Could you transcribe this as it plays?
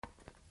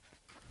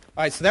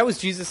All right, so that was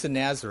Jesus in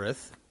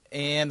Nazareth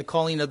and the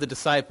calling of the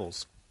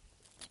disciples.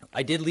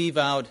 I did leave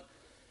out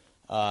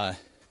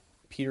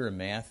Peter and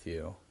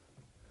Matthew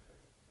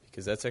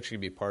because that's actually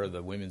going to be part of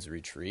the women's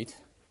retreat.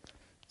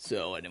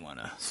 So I didn't want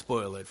to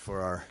spoil it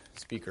for our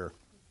speaker.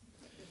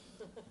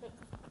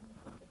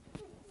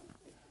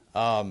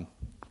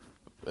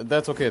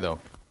 That's okay, though,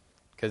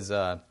 because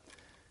all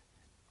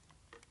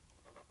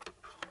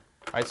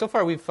right, so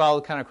far we've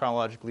followed kind of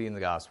chronologically in the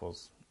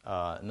Gospels.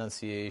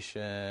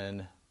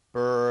 Annunciation,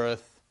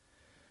 birth,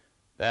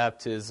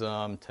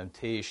 baptism,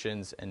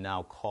 temptations, and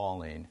now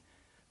calling.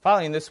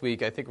 Following this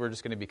week, I think we're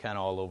just going to be kind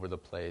of all over the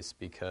place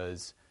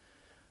because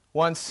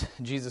once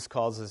Jesus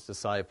calls his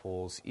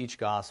disciples, each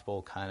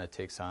gospel kind of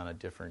takes on a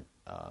different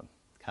kind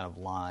of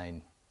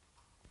line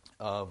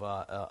of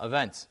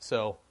events.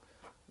 So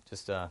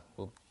just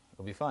it'll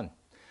be fun.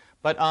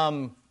 But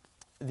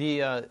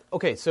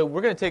okay, so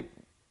we're going to take.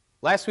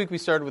 Last week we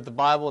started with the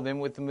Bible, then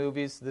with the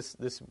movies.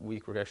 This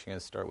week we're actually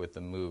going to start with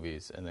the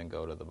movies and then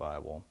go to the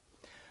Bible.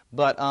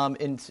 But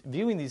in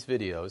viewing these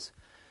videos,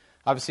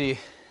 obviously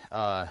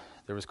there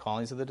was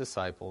callings of the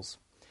disciples.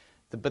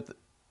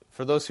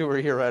 For those who were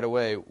here right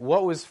away,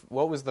 what was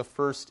the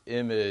first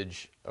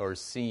image or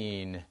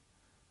scene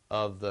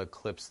of the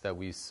clips that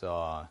we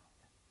saw?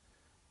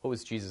 What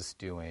was Jesus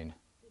doing?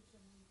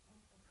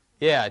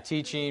 Yeah,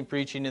 teaching,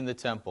 preaching in the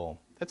temple.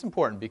 That's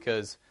important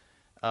because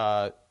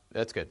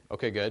that's good.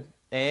 Okay, good.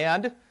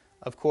 And,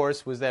 of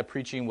course, was that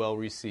preaching well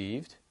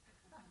received?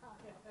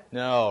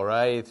 No,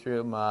 right?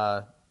 Threw him.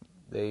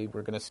 They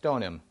were going to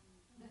stone him.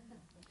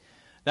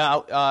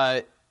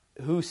 Now,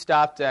 who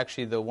stopped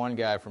actually the one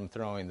guy from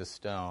throwing the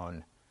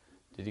stone?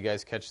 Did you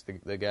guys catch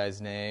the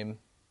guy's name? It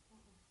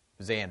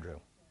was Andrew,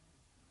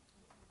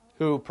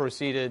 who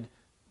proceeded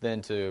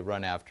then to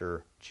run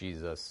after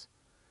Jesus.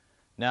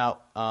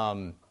 Now,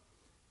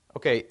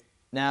 okay,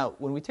 now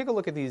when we take a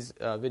look at these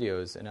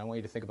videos, and I want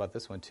you to think about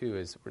this one too,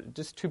 is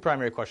just two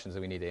primary questions that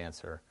we need to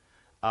answer.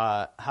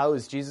 How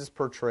is Jesus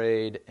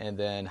portrayed, and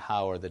then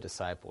how are the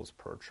disciples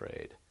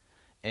portrayed?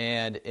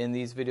 And in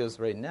these videos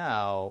right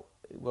now,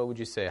 what would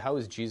you say? How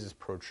is Jesus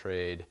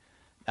portrayed,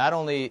 not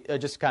only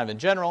just kind of in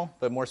general,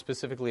 but more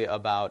specifically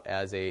about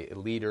as a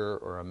leader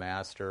or a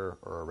master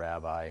or a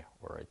rabbi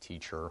or a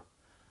teacher?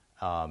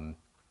 And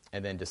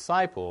then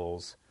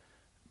disciples,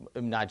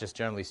 not just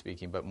generally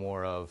speaking, but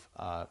more of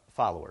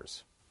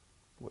followers.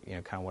 You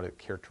know, kind of what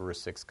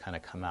characteristics kind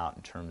of come out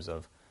in terms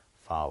of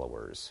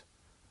followers.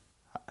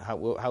 How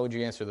would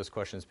you answer those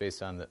questions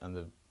based on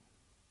the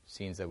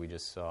scenes that we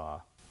just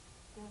saw?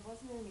 There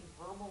wasn't any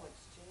verbal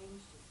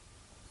exchange to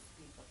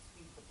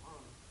speak upon.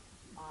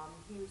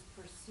 He was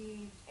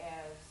perceived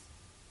as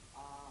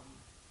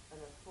an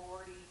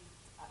authority,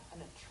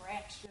 an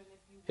attraction, if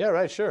you will. Yeah,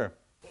 right, sure.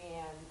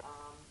 And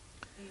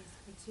these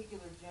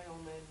particular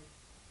gentlemen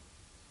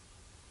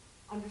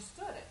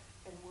understood it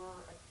and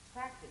were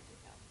attracted to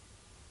him.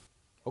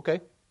 Okay.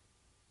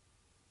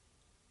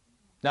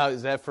 Now,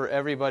 is that for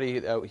everybody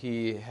that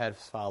he had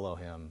follow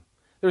him?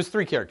 There's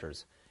three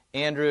characters: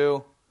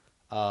 Andrew,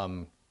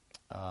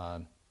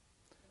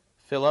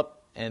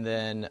 Philip, and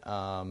then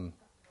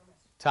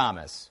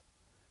Thomas.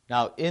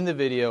 Now, in the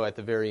video at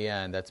the very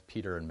end, that's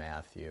Peter and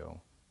Matthew.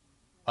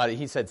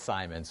 He said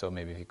Simon, so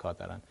maybe he caught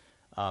that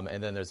on.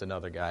 And then there's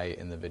another guy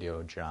in the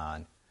video,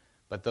 John.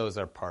 But those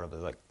are part of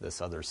like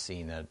this other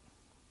scene that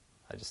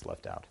I just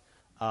left out.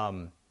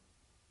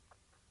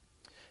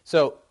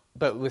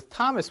 But with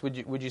Thomas,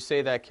 would you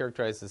say that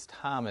characterizes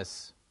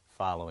Thomas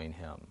following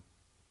him,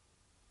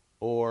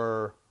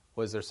 or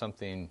was there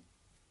something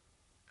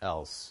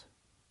else?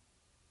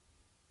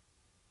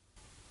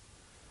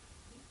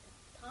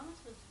 Thomas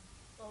was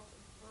both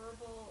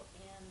verbal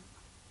and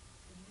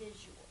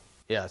visual.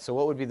 Yeah. So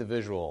what would be the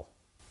visual?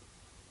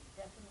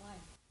 Death and life.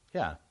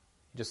 Yeah.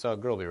 You just saw a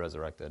girl be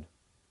resurrected.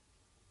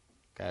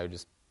 Guy who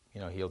just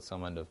healed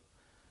someone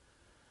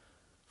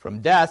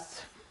from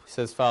death. He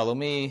says, "Follow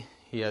me."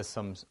 He has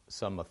some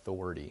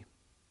authority.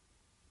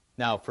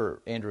 Now,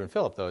 for Andrew and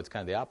Philip, though, it's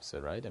kind of the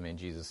opposite, right? I mean,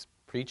 Jesus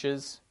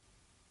preaches,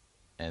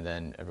 and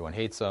then everyone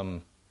hates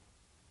him,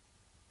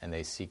 and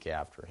they seek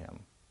after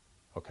him.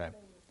 Okay.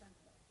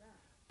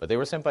 But they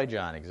were sent by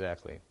John,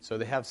 exactly. So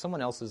they have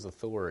someone else's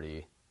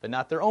authority, but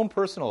not their own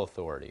personal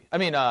authority. I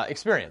mean,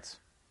 experience.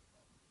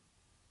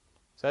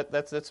 So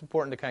that's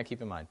important to kind of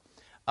keep in mind.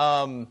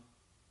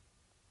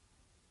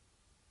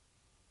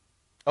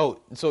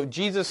 So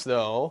Jesus,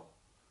 though.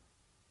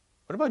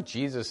 What about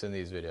Jesus in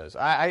these videos?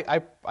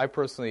 I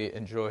personally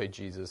enjoy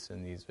Jesus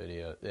in these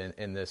videos,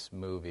 in this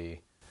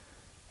movie.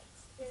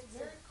 It's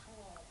very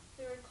calm.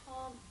 Very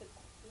calm, but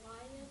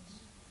quiet.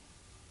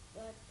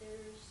 But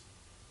there's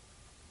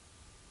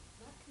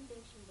not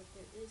conviction, but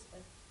there is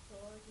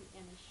authority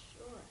and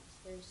assurance.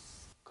 There's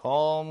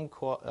calm,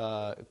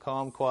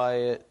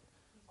 quiet,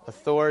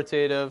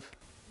 authoritative.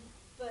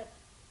 But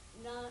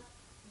not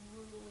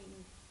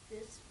ruling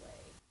this way.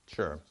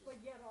 Sure. But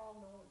yet all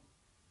knowing.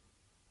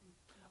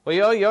 Well,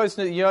 you always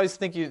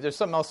think there's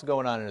something else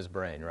going on in his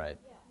brain, right?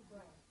 Yeah,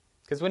 right.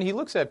 Because when he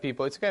looks at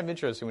people, it's kind of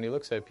interesting when he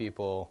looks at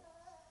people.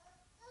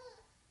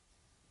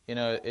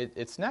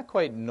 It's not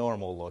quite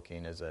normal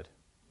looking, is it?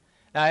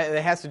 Now,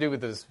 it has to do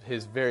with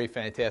his very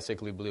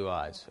fantastically blue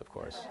eyes, of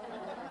course.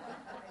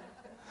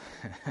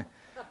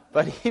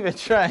 But even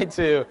trying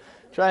to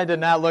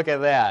not look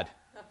at that.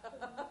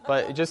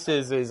 But just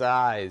his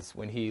eyes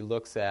when he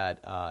looks at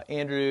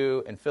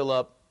Andrew and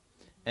Philip,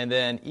 and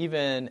then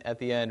even at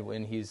the end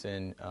when he's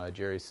in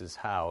Jairus'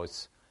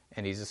 house,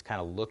 and he's just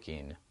kind of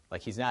looking,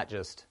 like he's not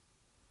just,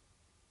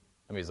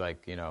 he's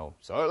like,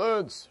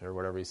 silence, or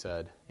whatever he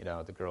said,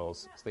 the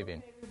girl's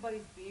sleeping.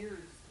 Everybody's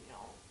beards,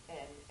 and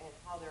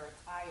how they're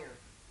attired.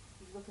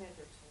 He's looking at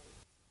their toes.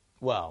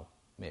 Well,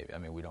 maybe.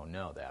 We don't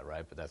know that,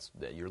 right? But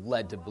you're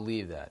led to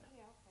believe that.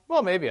 Yeah, okay.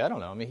 Well, maybe. I don't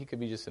know. He could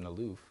be just an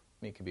aloof.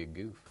 He could be a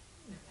goof.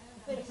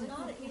 But he's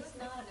not.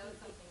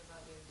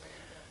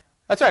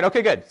 That's right.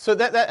 Okay, good. So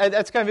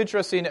that's kind of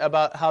interesting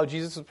about how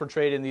Jesus is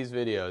portrayed in these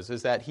videos,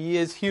 is that he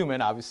is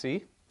human,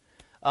 obviously,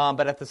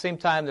 but at the same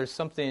time, there's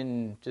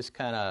something just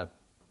kind of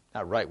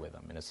not right with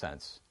him, in a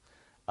sense.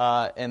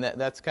 And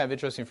that's kind of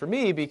interesting for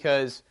me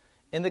because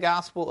in the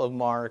Gospel of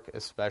Mark,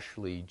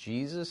 especially,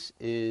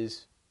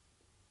 he's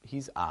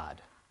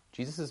odd.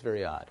 Jesus is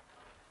very odd.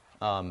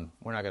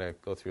 We're not going to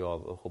go through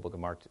the whole book of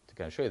Mark to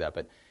kind of show you that,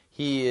 but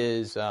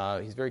he's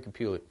very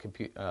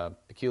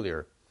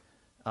peculiar.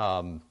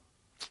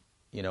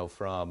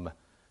 From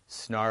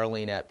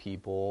snarling at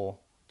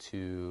people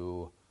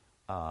to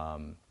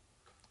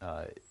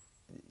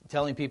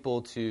telling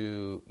people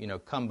to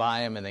come by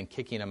him and then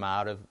kicking him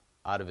out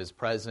of his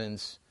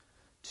presence,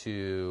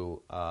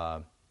 to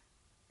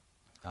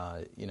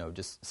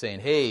just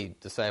saying, "Hey,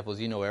 disciples,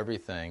 you know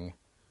everything,"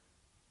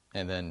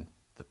 and then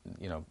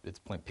it's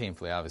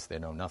painfully obvious they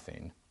know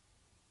nothing.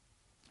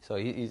 So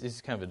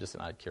he's kind of just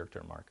an odd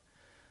character, Mark.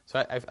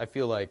 So I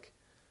feel like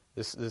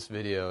this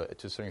video,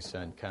 to a certain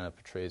extent, kind of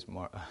portrays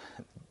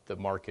the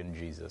Mark and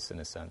Jesus in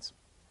a sense.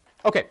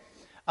 Okay.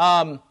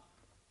 All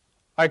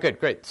right, good,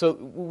 great. So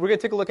we're going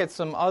to take a look at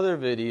some other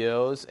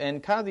videos,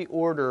 and kind of the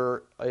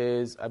order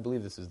is, I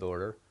believe this is the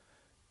order,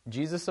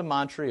 Jesus of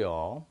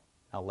Montreal.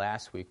 Now,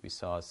 last week we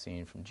saw a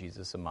scene from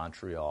Jesus of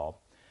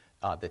Montreal,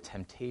 the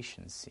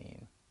temptation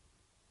scene.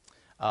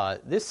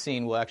 This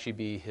scene will actually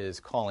be his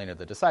calling of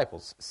the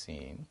disciples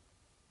scene.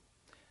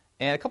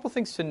 And a couple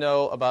things to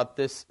know about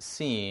this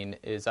scene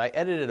is I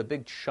edited a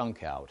big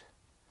chunk out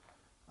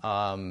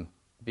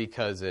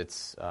because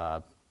it's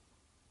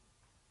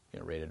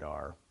rated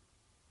R.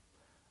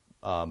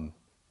 But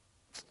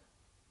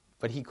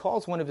he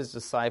calls one of his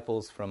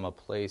disciples from a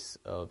place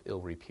of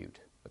ill repute.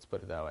 Let's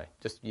put it that way.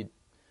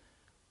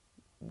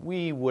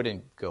 We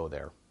wouldn't go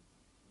there.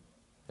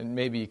 And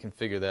maybe you can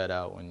figure that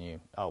out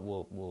when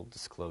we'll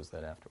disclose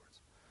that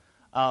afterwards.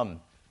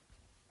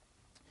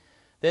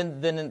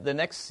 Then the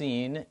next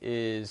scene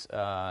is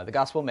the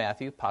Gospel of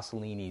Matthew,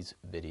 Pasolini's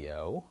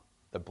video,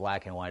 the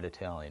black and white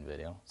Italian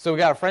video. So we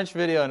got a French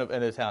video and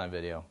an Italian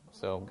video.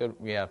 So good,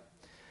 yeah.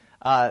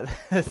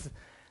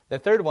 The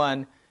third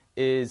one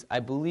is, I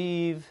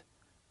believe,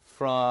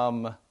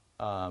 from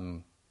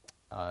the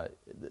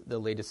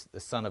latest The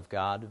Son of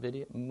God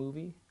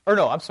movie. Or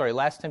no, I'm sorry,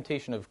 Last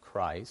Temptation of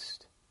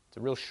Christ. It's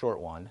a real short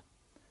one.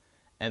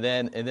 And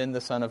then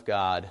the Son of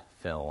God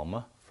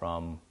film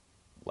from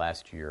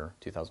last year,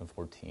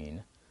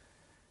 2014.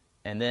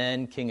 And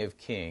then King of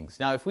Kings.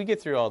 Now, if we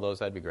get through all those,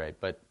 that'd be great,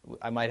 but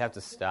I might have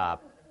to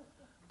stop.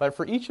 But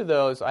for each of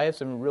those, I have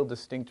some real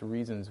distinct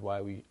reasons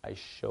why I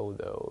show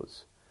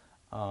those.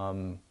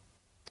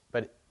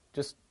 But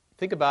just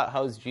think about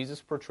how is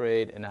Jesus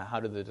portrayed and how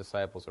do the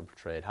disciples are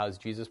portrayed. How is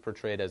Jesus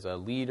portrayed as a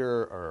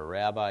leader or a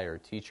rabbi or a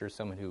teacher,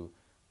 someone who,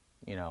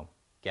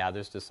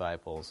 gathers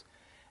disciples.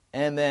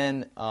 And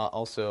then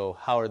also,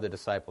 how are the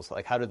disciples,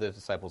 how do the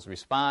disciples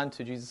respond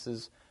to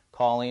Jesus'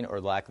 calling or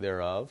lack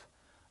thereof?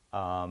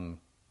 And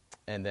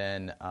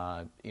then,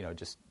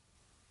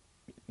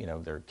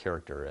 their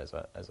character as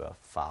a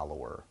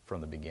follower from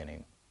the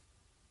beginning.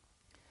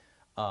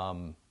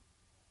 We'll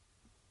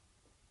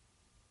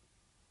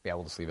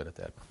just leave it at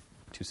that.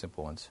 Two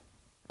simple ones.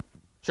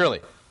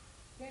 Shirley.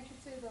 Can't you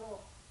say, though,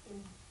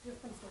 in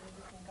difference of the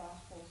different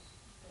Gospels,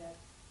 that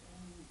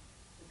in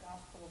the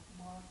Gospel of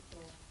Mark,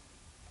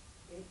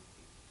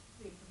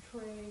 they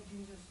portray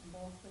Jesus in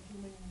both the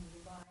human and the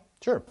divine?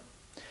 Sure.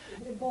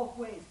 In both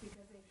ways,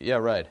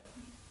 because right.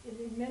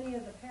 In many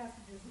of the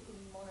passages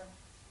in Mark,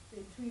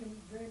 they treat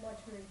him very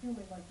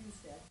human, like you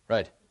said.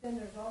 Right. But then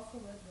there's also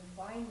the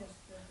divineness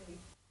that they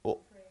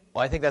portray.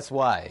 Well, I think that's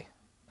why.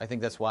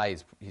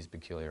 He's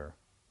peculiar.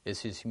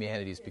 His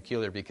humanity is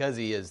peculiar because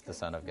he is the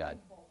Son of God.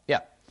 Yeah,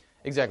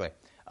 exactly.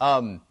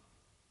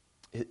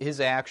 His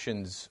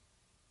actions,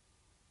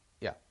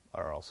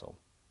 are also.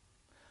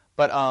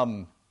 But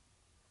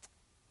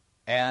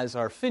as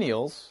our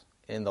finials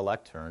in the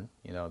lectern,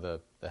 the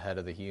head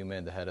of the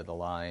human, the head of the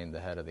lion, the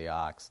head of the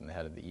ox, and the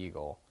head of the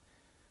eagle,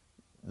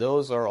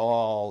 those are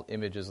all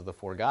images of the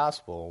four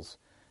Gospels,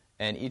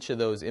 and each of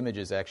those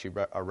images actually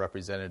are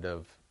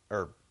representative,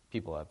 or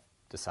people have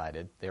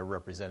decided they're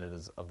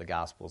representatives of the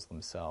Gospels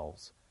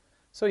themselves.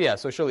 So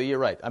Shirley, you're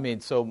right.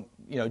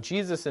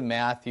 Jesus in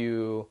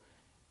Matthew,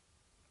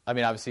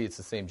 obviously it's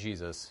the same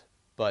Jesus,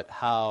 but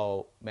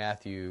how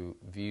Matthew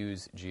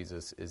views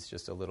Jesus is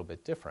just a little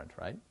bit different,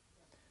 right?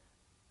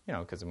 You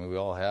know, because we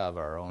all have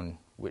our own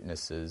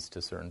witnesses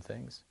to certain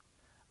things.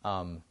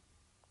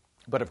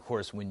 But of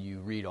course, when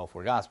you read all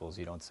four Gospels,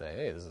 you don't say,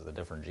 "Hey, this is a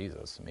different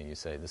Jesus." I mean, you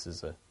say, "This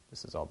is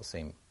all the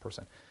same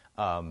person."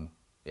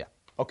 Yeah.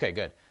 Okay.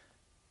 Good.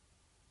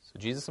 So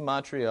Jesus of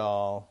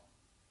Montreal,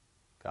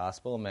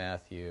 Gospel of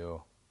Matthew,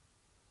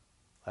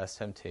 Last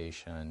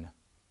Temptation,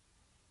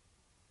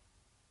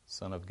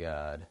 Son of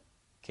God,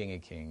 King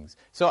of Kings.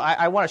 So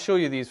I want to show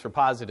you these for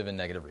positive and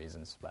negative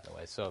reasons, by the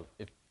way. So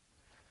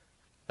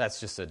that's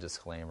just a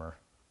disclaimer.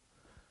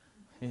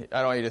 I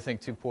don't want you to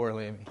think too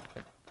poorly of me.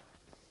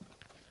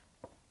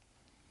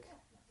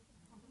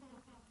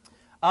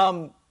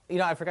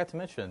 I forgot to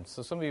mention,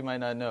 so some of you might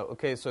not know.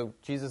 Okay, so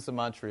Jesus of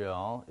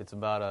Montreal, it's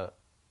about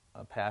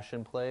a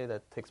passion play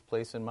that takes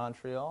place in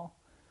Montreal.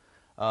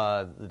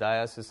 The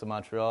Diocese of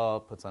Montreal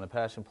puts on a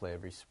passion play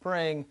every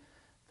spring.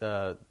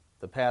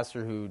 The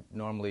pastor who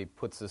normally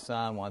puts this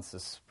on wants to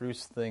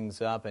spruce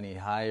things up, and he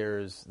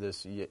hires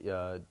this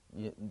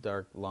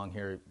dark,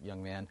 long-haired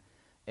young man,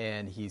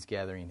 and he's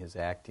gathering his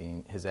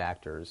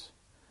actors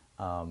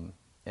in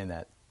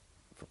that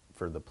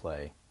for the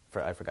play.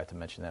 I forgot to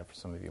mention that. For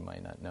some of you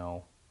might not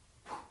know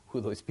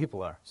who those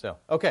people are. So,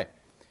 okay.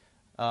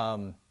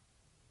 I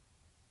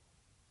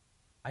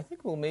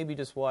think we'll maybe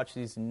just watch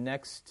these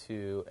next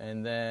two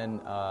and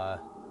then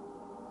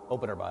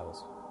open our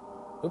Bibles.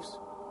 Oops.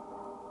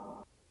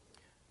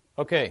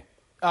 Okay.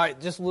 All right,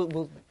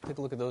 we'll take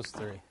a look at those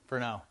three for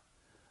now.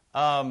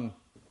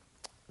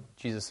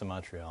 Jesus of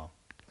Montreal.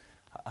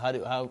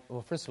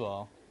 Well, first of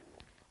all,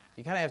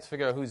 you kind of have to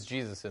figure out who's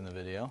Jesus in the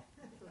video.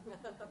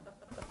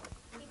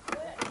 He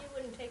quit. He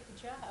wouldn't take the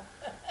job.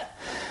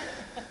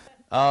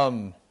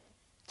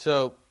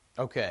 So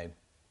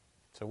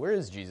where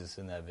is Jesus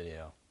in that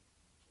video?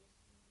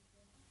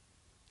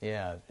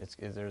 Yeah,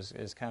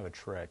 it's kind of a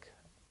trick.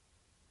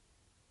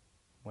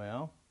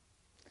 Well,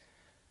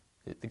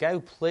 the guy who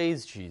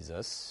plays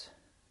Jesus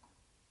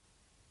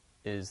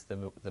is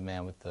the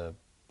man with the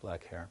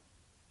black hair.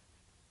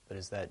 But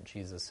is that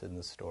Jesus in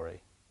the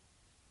story?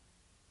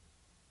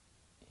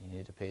 You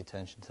need to pay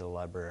attention to the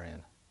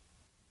librarian.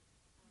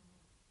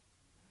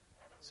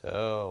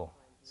 So,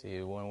 see,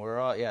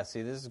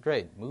 this is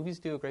great. Movies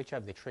do a great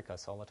job. They trick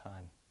us all the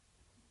time.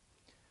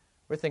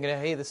 We're thinking,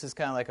 hey, this is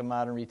kind of like a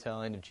modern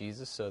retelling of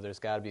Jesus, so there's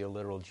got to be a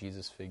literal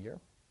Jesus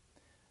figure.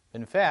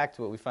 In fact,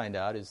 what we find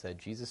out is that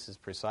Jesus is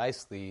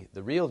precisely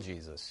the real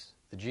Jesus,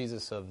 the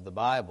Jesus of the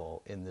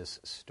Bible in this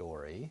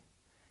story,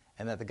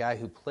 and that the guy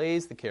who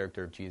plays the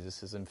character of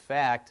Jesus is in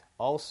fact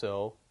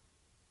also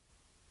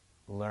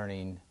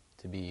learning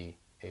to be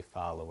a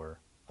follower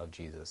of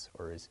Jesus,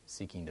 or is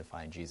seeking to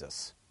find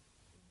Jesus.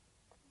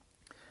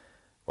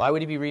 Why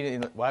would he be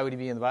in the Bible? Why would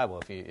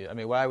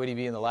he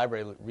be in the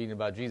library reading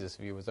about Jesus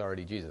if he was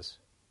already Jesus?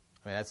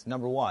 I mean, that's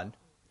number one.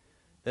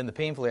 Then the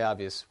painfully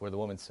obvious, where the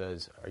woman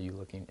says, "Are you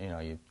looking?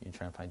 You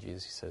trying to find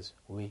Jesus?" He says,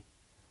 "Oui."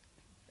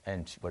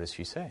 And what does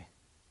she say?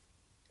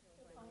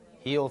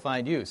 He'll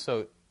find you.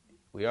 So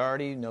we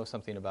already know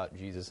something about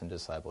Jesus and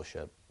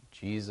discipleship.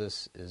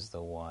 Jesus is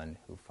the one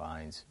who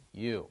finds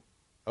you.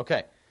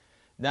 Okay.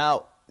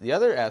 Now the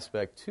other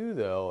aspect too,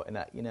 though, and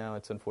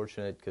it's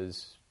unfortunate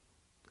because,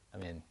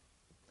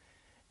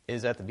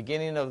 is at the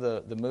beginning of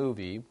the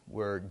movie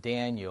where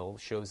Daniel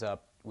shows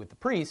up with the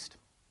priest.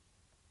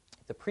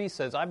 The priest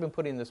says, "I've been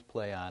putting this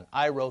play on.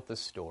 I wrote this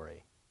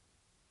story."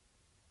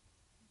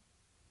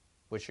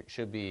 Which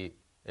should be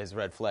his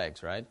red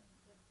flags, right?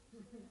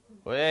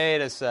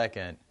 Wait a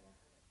second.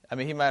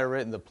 He might have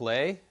written the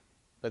play,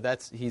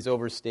 but he's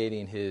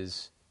overstating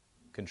his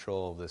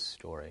control of this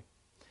story.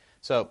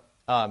 So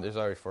there's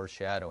already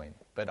foreshadowing.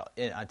 But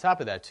on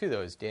top of that, too,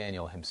 though, is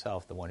Daniel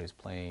himself, the one who's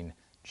playing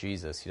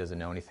Jesus. He doesn't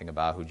know anything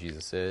about who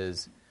Jesus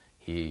is.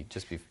 He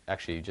just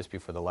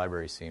before the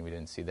library scene, we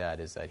didn't see that,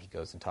 is that he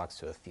goes and talks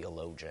to a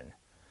theologian.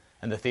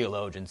 And the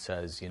theologian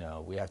says,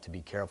 we have to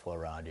be careful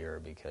around here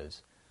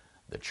because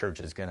the church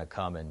is going to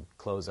come and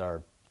close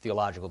our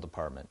theological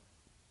department.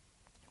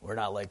 We're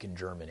not like in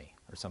Germany,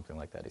 or something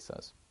like that, he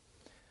says.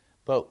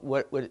 But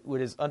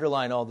what is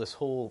underlying all this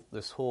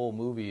whole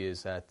movie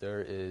is that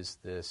there is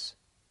this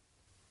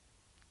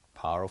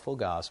powerful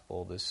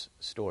gospel, this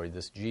story,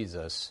 this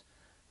Jesus,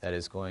 that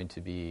is going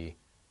to be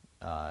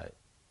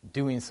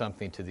doing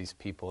something to these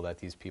people that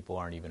these people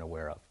aren't even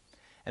aware of.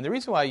 And the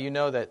reason why you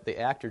know that the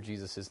actor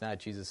Jesus is not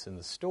Jesus in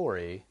the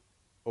story,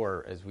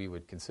 or as we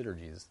would consider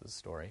Jesus in the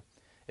story,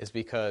 is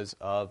because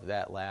of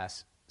that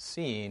last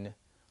scene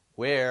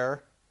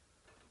where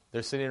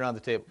they're sitting around the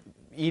table.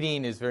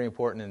 Eating is very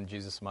important in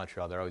Jesus of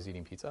Montreal. They're always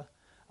eating pizza,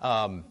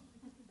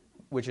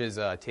 which is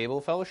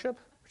table fellowship,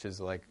 which is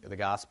like the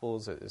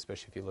Gospels,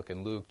 especially if you look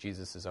in Luke,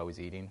 Jesus is always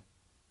eating.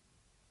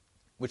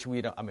 Which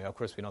we don't, of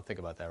course we don't think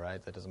about that, right?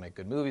 That doesn't make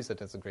good movies, that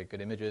doesn't create good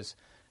images,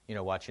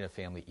 watching a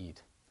family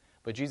eat.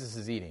 But Jesus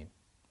is eating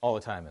all the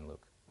time in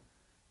Luke,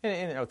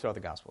 and throughout the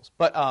Gospels.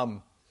 But,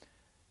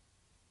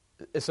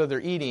 so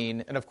they're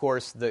eating, and of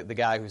course the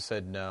guy who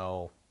said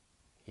no,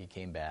 he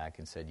came back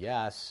and said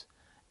yes,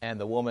 And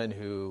the woman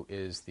who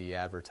is the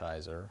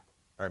advertiser,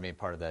 or I mean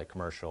part of that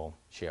commercial,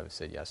 she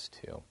obviously said yes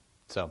too.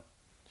 So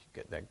you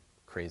get that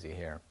crazy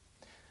hair.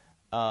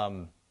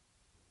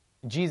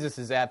 Jesus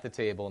is at the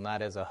table,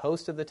 not as a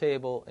host of the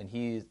table, and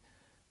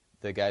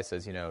the guy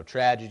says,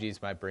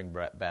 tragedies might bring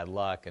bad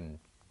luck, and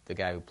the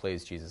guy who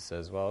plays Jesus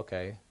says, well,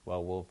 okay,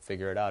 well, we'll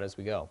figure it out as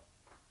we go.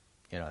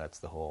 That's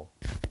the whole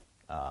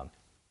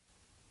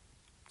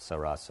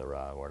sarah,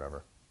 sarah, or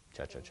whatever,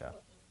 cha-cha-cha.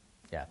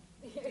 Yeah.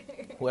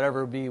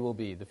 Whatever be will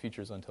be. The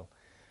future's until.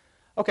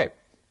 Okay.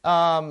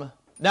 Now,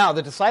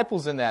 the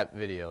disciples in that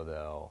video,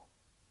 though,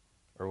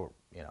 or,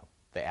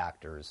 the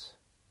actors.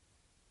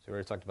 So we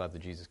already talked about the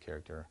Jesus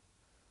character.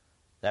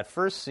 That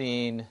first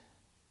scene,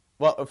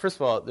 well, first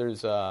of all,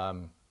 there's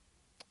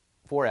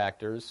 4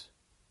 actors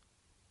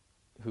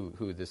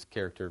who this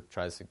character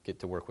tries to get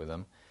to work with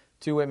him.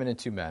 2 women and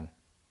 2 men.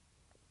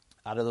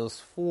 Out of those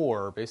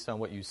 4, based on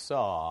what you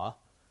saw,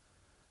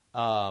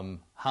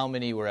 how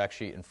many were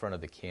actually in front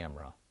of the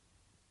camera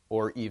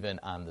or even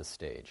on the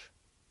stage?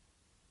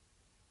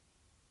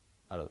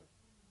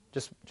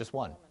 Just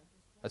one.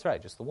 That's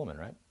right, just the woman,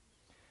 right?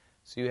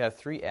 So you have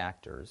 3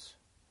 actors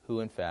who,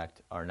 in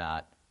fact, are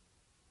not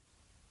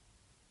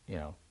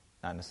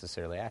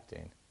necessarily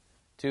acting.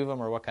 2 of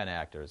them are what kind of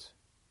actors?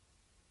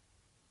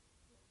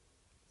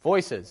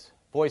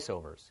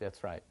 Voiceovers.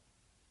 That's right.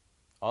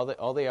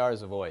 All they are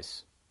is a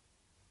voice.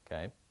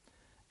 Okay,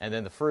 and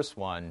then the first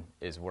one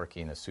is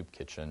working a soup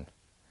kitchen,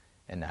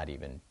 and not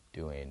even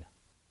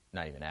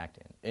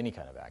acting, any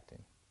kind of acting.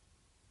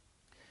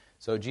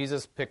 So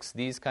Jesus picks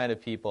these kind of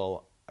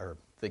people, or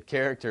the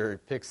character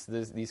picks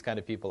these kind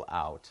of people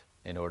out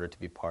in order to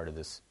be part of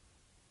this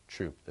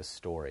troupe, this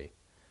story.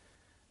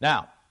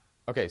 Now,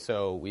 okay,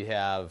 so we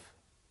have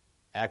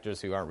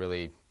actors who aren't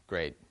really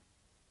great.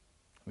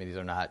 I mean, these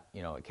are not,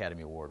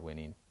 Academy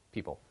Award-winning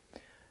people.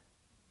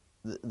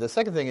 The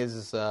second thing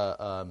is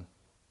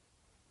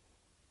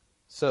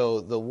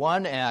so the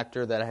one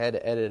actor that I had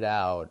to edit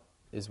out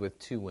is with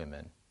 2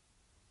 women,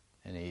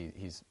 and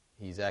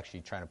he's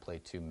actually trying to play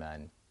 2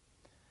 men.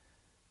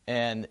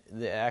 And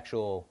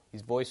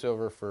he's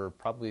voiceover for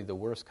probably the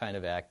worst kind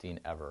of acting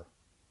ever.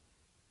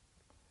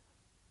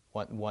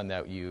 One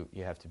that you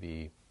have to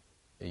be,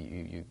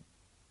 it's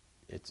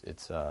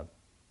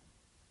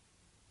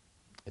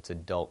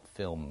adult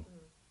film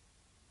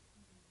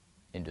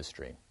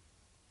industry.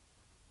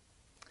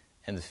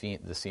 And the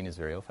scene is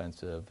very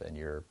offensive, and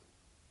you're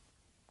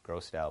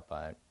grossed out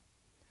by it.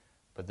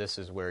 But this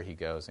is where he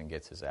goes and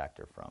gets his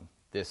actor from,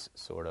 this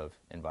sort of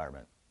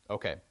environment.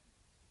 Okay.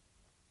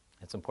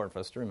 It's important for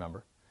us to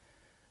remember.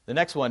 The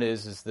next one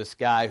is this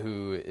guy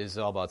who is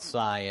all about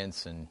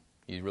science, and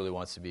he really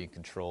wants to be in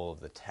control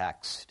of the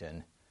text.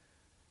 And,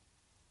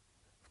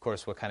 of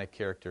course, what kind of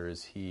character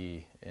is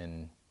he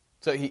in?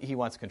 So he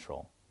wants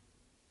control.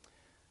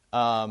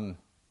 And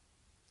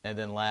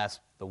then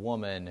last, the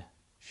woman,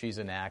 she's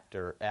an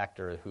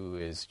actor who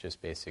is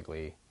just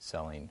basically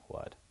selling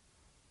what?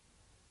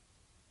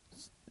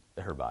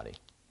 Her body.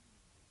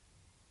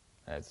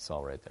 It's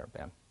all right there,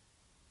 bam.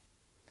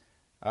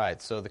 All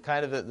right, so the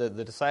kind of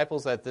the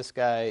disciples that this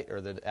guy,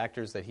 or the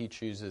actors that he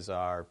chooses,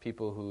 are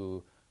people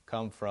who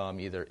come from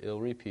either ill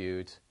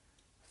repute,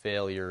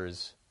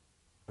 failures,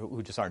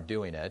 who just aren't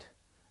doing it,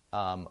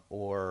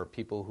 or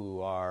people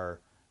who are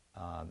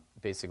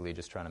basically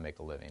just trying to make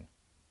a living,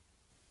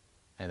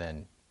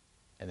 and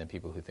then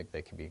people who think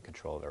they can be in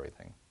control of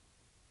everything.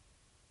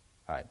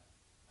 All right,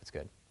 that's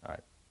good. All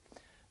right.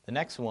 The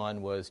next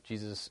one was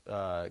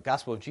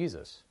Gospel of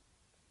Jesus,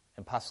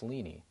 and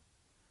Pasolini.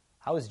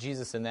 How is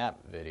Jesus in that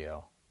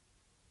video?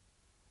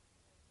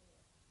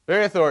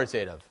 Very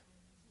authoritative.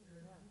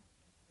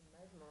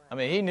 I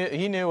mean,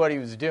 he knew what he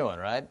was doing,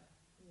 right?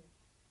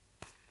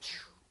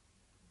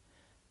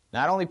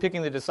 Not only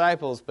picking the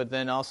disciples, but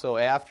then also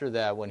after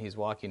that, when he's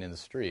walking in the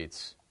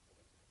streets,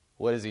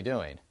 what is he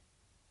doing?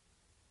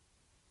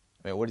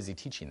 I mean, what is he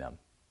teaching them?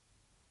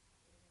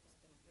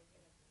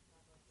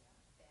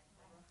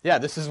 Yeah,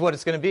 this is what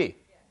it's going to be.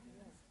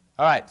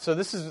 All right, so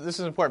this is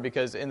important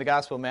because in the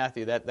Gospel of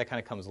Matthew, that kind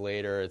of comes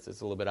later. It's a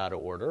little bit out of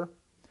order.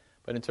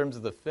 But in terms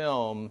of the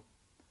film,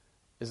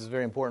 this is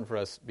very important for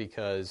us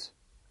because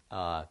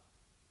the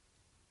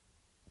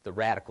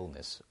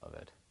radicalness of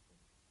it.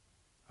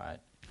 All right.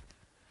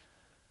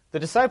 The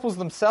disciples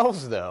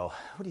themselves, what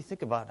do you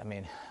think about? I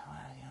mean,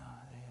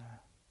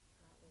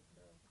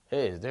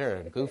 they're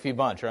a goofy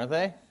bunch, aren't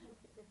they?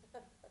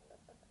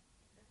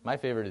 My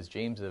favorite is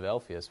James of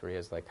Ephesus, where he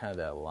has like kind of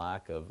that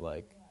lock of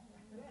like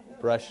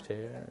brushed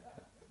hair.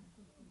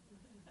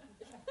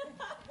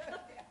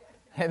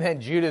 And then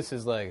Judas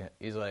is like,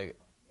 he's like,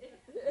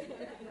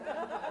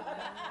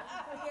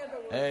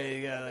 hey,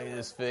 you got like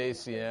this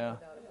face,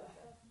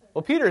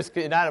 Well, Peter's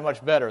not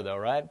much better though,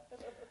 right?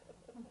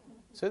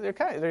 So they're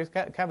kind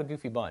of a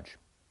goofy bunch,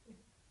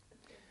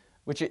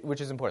 which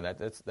is important.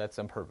 That's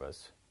on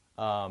purpose.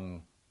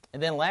 And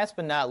then last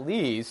but not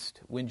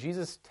least, when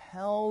Jesus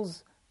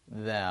tells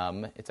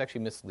them, it's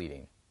actually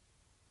misleading.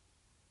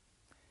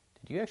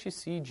 Did you actually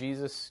see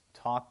Jesus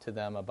talk to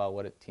them about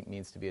what it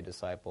means to be a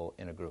disciple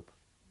in a group?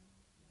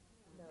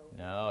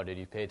 Oh, did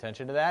you pay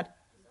attention to that?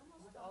 He's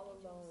almost all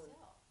alone.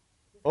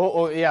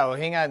 Oh, yeah. Well,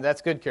 hang on.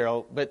 That's good,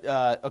 Carol. But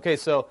okay,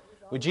 so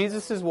when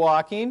Jesus is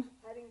walking,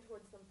 Heading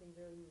towards something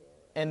very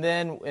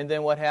narrow. and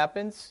then what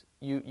happens?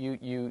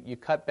 You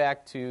cut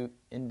back to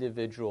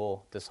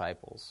individual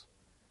disciples.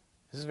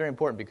 This is very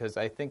important because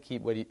I think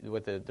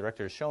what the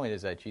director is showing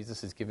is that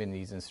Jesus is giving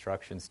these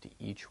instructions to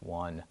each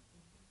one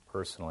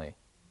personally.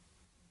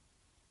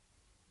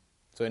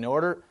 So in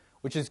order,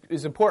 which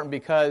is important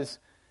because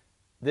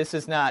this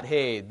is not,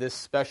 hey, this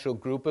special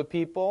group of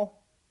people,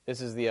 this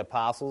is the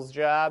apostles'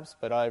 jobs,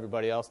 but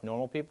everybody else,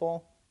 normal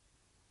people,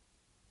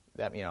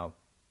 that,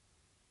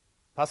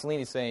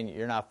 Pasolini's saying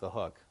you're not off the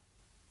hook.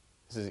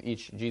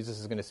 Jesus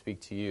is going to speak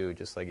to you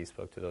just like he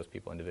spoke to those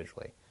people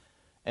individually.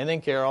 And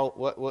then Carol,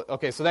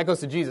 okay, so that goes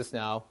to Jesus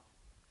now.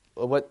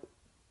 What?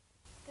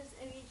 Because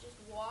he's just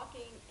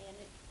walking, and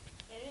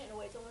in a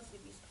way, it's almost as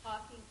if he's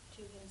talking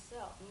to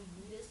himself.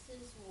 Mm-hmm. This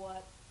is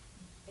what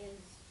is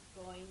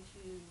going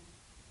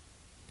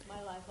to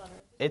my life on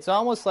earth. It's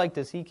almost like,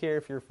 does he care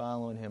if you're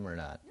following him or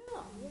not?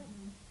 No, yeah.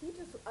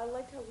 I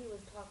liked how he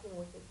was talking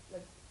with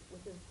his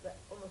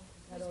almost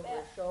his head over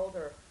his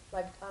shoulder,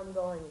 like, I'm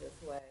going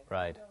this way.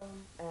 Right.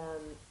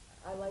 And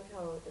I liked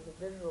how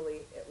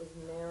visually it was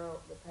narrow,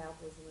 the path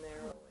was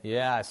narrow.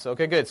 Yes,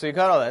 okay, good. So you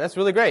got all that. That's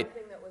really great.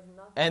 That was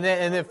nothing. And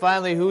then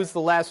finally, who's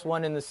the last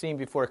one in the scene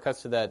before it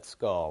cuts to that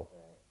skull?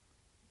 Right.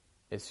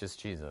 It's just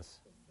Jesus.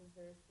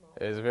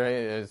 It's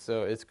very small.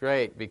 So it's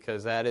great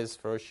because that is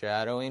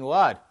foreshadowing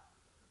what?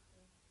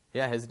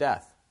 Yeah, his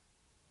death.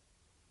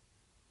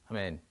 I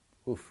mean,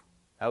 oof.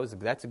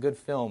 That's a good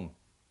film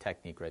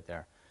technique right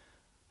there.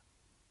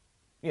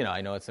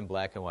 I know it's in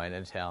black and white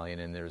and Italian,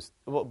 and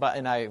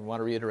and I want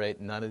to reiterate,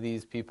 none of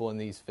these people in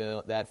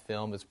that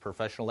film is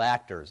professional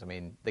actors. I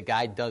mean, the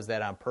guy does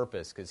that on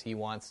purpose because he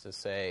wants to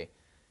say,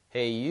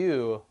 hey,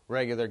 you,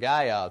 regular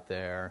guy out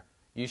there,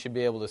 you should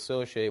be able to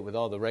associate with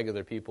all the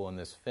regular people in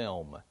this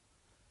film.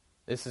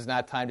 This is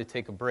not time to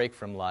take a break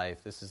from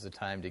life. This is the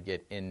time to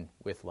get in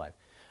with life.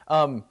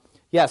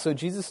 So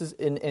Jesus is,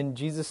 and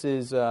Jesus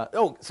is,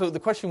 so the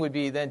question would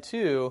be then,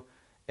 too,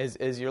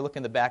 as you're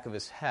looking at the back of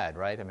his head,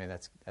 right? I mean,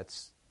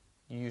 that's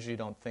you usually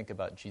don't think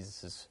about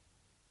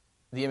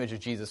the image of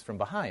Jesus from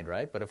behind,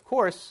 right? But of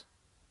course,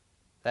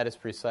 that is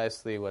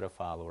precisely what a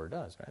follower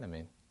does, right? I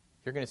mean,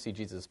 you're going to see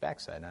Jesus'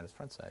 backside, not his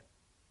front side.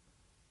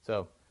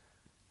 So,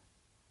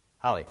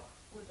 Holly.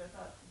 Which I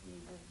thought he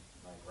did,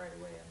 like, right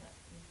away in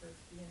the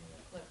first beginning of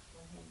the clip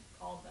when he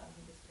called them,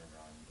 he just turned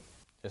around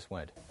and Just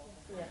went.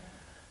 Yeah.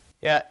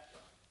 Yeah.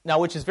 Now,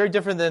 which is very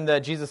different than the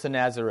Jesus of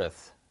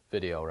Nazareth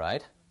video,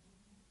 right?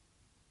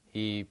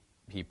 He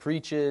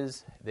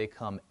preaches. They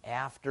come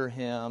after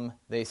him.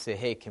 They say,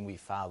 "Hey, can we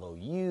follow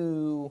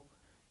you?"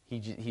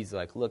 He's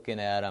like looking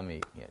at him.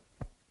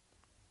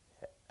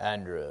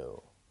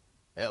 Andrew,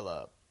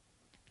 Ella.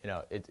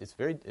 It's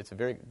a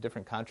very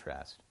different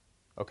contrast.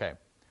 Okay,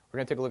 we're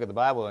going to take a look at the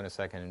Bible in a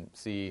second and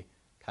see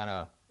kind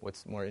of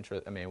what's more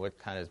what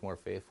kind of is more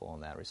faithful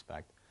in that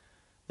respect.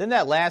 Then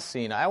that last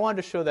scene, I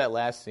wanted to show that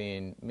last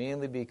scene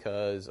mainly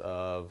because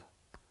of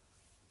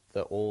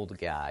the old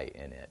guy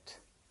in it.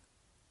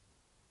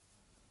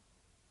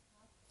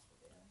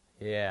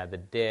 Yeah, the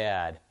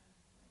dad.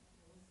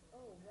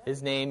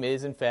 His name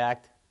is, in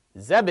fact,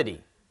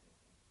 Zebedee.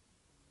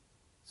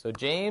 So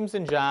James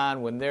and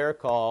John, when they're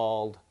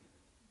called,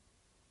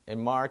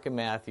 and Mark and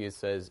Matthew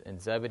says,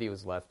 and Zebedee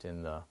was left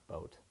in the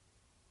boat.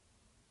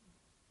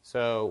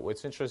 So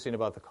what's interesting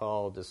about the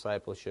call of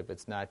discipleship,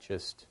 it's not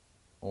just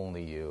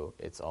only you,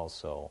 it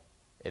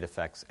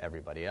affects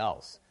everybody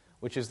else,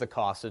 which is the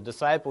cost of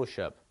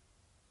discipleship.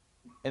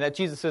 And that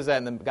Jesus says that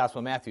in the Gospel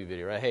of Matthew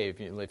video, right? Hey,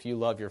 if you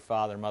love your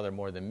father and mother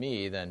more than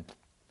me, then...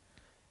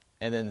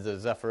 And then the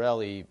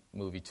Zeffirelli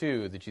movie,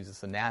 too, the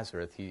Jesus of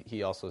Nazareth,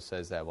 he also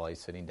says that while he's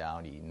sitting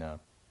down eating a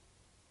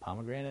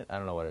pomegranate? I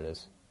don't know what it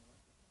is.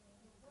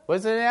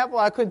 Was it an apple?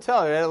 I couldn't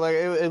tell.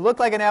 It looked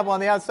like an apple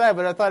on the outside,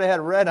 but I thought it had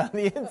red on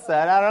the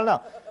inside. I don't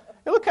know.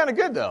 It looked kind of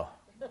good, though.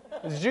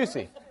 It was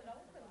juicy.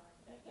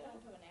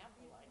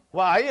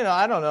 Well,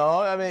 I don't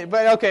know. I mean,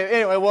 but okay.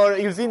 Anyway, well,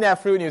 he was eating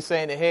that fruit, and he was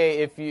saying, "Hey,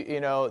 if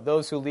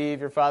those who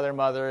leave your father and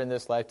mother in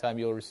this lifetime,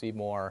 you'll receive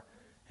more."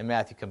 And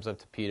Matthew comes up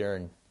to Peter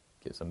and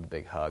gives him a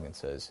big hug and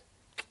says,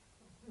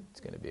 "It's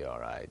going to be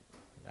all right.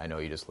 I know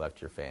you just left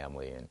your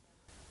family." And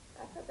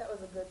I thought that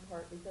was a good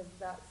part because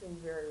that seemed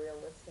very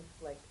realistic.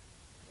 Like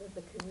with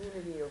the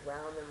community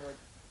around them,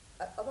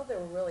 I thought they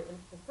were really.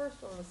 The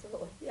first one was sort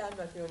of like, "Yeah, I'm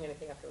not doing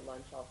anything after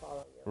lunch. I'll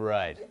follow you."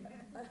 Right.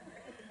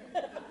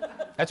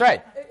 That's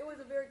right. It was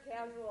a very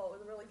casual. It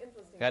was a really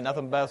interesting. Got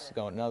nothing better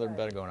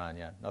going on.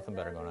 Yeah, nothing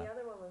better going on. The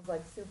other one was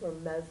like super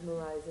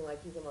mesmerizing.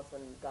 Like he's almost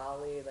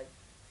Bengali, like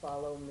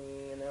follow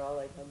me, and they're all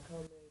like, "I'm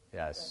coming."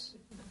 Yes.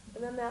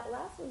 And then that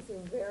last one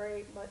seemed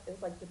very much.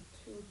 It's like the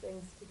two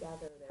things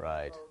together. They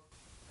right.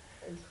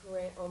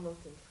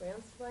 Almost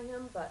entranced by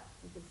him, but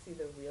you could see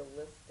the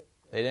realistic.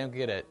 They didn't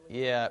get it.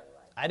 Yeah.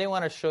 I didn't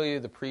want to show you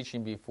the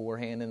preaching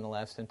beforehand in The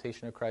Last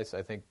Temptation of Christ.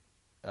 I think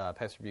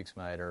Pastor Bukes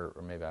might, or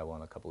maybe I will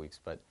in a couple weeks.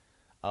 But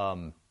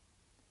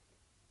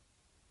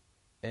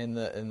in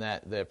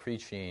that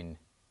preaching.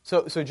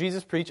 So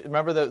Jesus preached.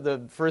 Remember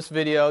the first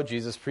video?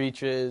 Jesus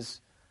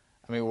preaches.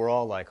 I mean, we're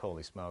all like,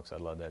 holy smokes,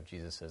 I'd love to have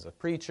Jesus as a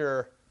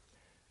preacher.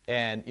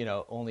 And,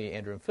 only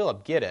Andrew and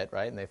Philip get it,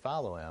 right? And they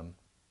follow him.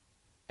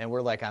 And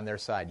we're like on their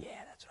side. Yeah,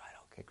 that's right.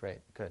 Okay, great,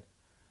 good.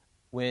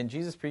 When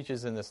Jesus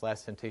preaches in this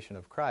last temptation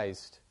of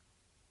Christ,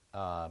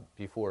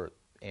 before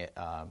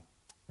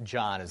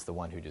John is the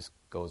one who just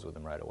goes with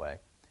him right away,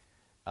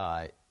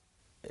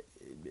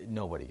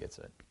 nobody gets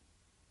it.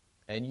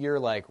 And you're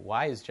like,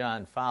 why is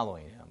John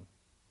following him?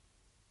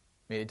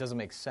 I mean, it doesn't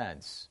make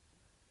sense.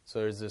 So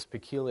there's this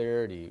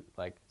peculiarity,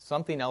 like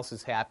something else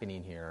is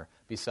happening here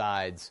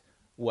besides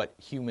what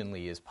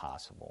humanly is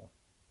possible.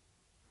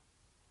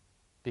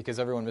 Because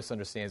everyone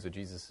misunderstands what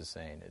Jesus is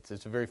saying.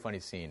 It's a very funny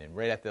scene. And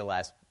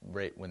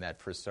right when that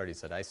first started, he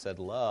said, I said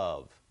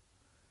love.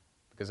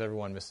 Because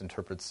everyone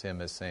misinterprets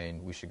him as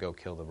saying we should go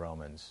kill the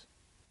Romans.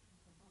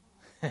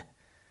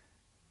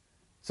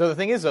 So the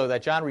thing is, though,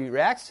 that John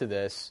reacts to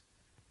this.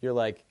 You're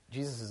like,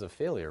 Jesus is a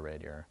failure right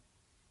here.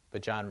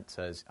 But John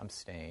says, I'm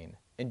staying.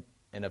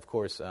 And of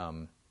course,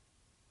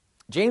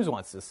 James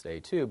wants to stay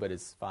too, but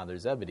his father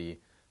Zebedee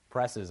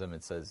presses him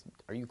and says,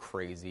 are you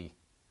crazy?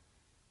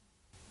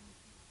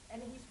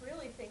 And he's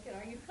really thinking,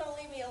 are you going to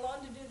leave me alone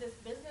to do this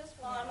business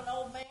while I'm an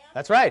old man?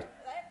 That's right.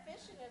 That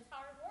fishing is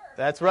hard work.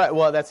 That's right.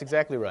 Well, that's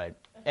exactly right.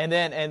 And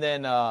then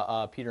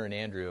Peter and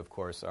Andrew, of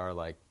course, are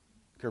like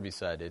Kirby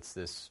said, it's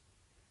this,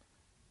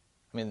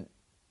 I mean,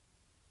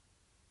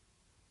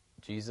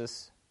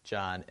 Jesus,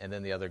 John, and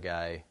then the other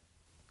guy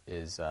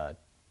is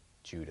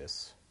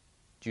Judas.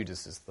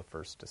 Judas is the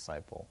first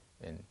disciple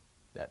in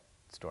that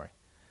story,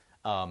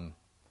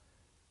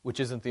 which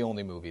isn't the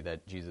only movie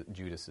that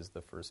Judas is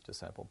the first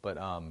disciple. But,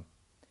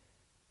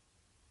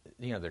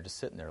 they're just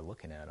sitting there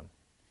looking at him,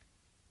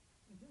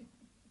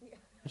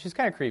 which is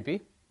kind of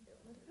creepy.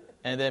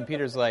 And then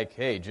Peter's like,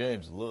 hey,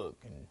 James, look,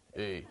 and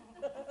hey,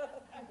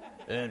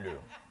 Andrew.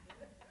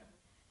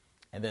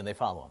 And then they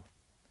follow him.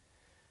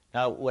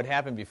 Now, what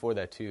happened before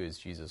that, too, is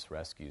Jesus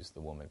rescues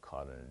the woman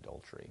caught in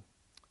adultery.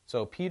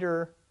 So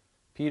Peter,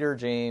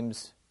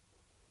 James,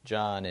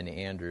 John, and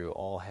Andrew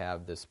all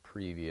have this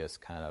previous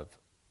kind of,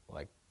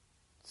 like,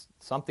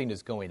 something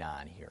is going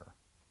on here.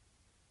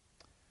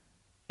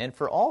 And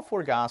for all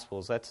four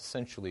Gospels, that's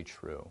essentially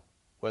true,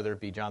 whether it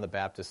be John the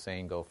Baptist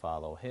saying, go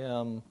follow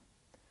him,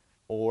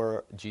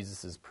 or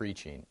Jesus'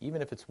 preaching,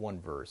 even if it's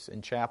one verse.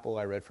 In chapel,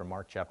 I read from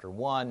Mark chapter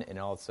 1, and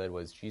all it said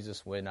was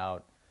Jesus went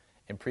out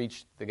and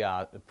preached,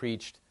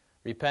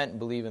 repent and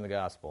believe in the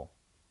gospel.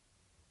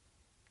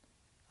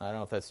 I don't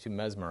know if that's too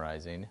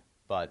mesmerizing,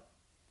 but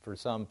for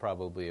some,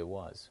 probably it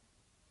was.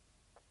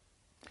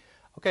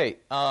 Okay,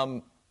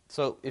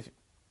 so if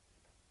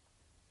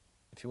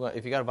you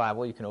got a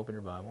Bible, you can open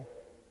your Bible.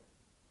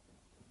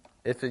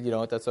 If you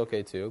don't, that's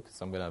okay too,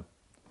 because we're going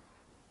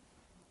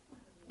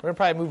to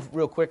probably move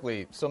real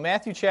quickly. So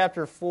Matthew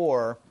chapter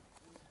 4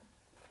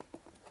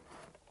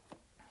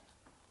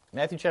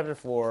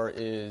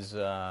 is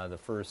the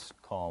first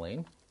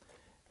calling,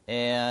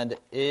 and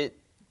it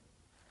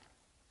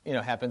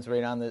happens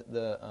right on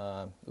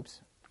the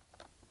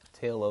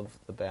tail of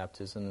the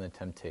baptism and the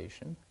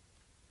temptation,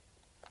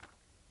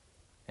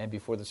 and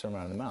before the Sermon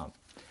on the Mount.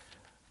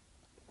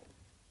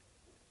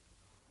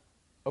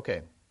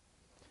 Okay.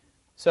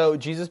 So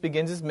Jesus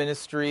begins his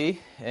ministry,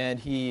 and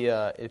he,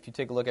 if you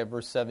take a look at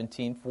verse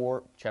 17,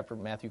 chapter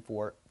Matthew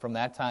 4, from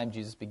that time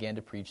Jesus began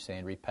to preach,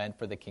 saying, repent,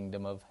 for the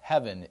kingdom of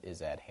heaven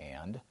is at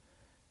hand.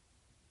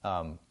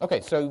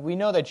 Okay, so we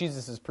know that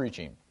Jesus is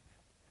preaching.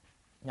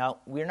 Now,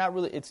 we're not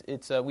really,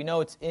 we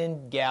know it's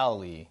in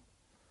Galilee.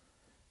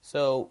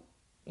 So,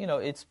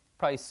 it's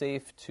probably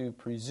safe to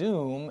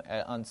presume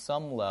on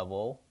some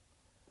level,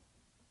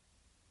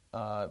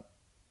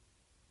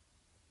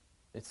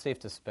 it's safe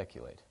to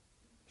speculate.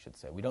 Should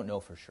say. We don't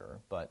know for sure,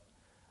 but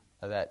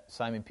that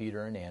Simon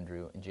Peter and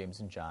Andrew and James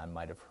and John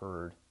might have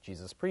heard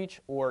Jesus preach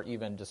or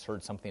even just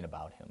heard something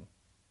about him.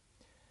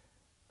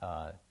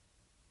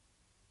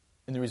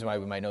 And the reason why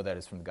we might know that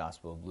is from the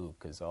Gospel of Luke,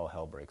 because all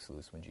hell breaks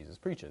loose when Jesus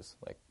preaches,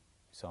 like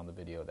you saw in the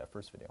video, that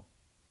first video.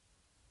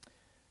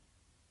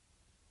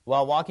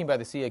 While walking by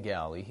the Sea of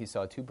Galilee, he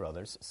saw two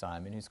brothers,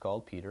 Simon, who's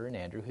called Peter, and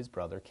Andrew, his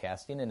brother,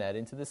 casting a net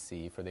into the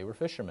sea, for they were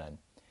fishermen.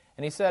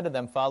 And he said to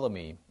them, follow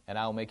me, and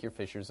I will make your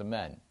fishers of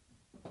men.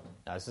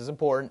 Now, this is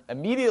important.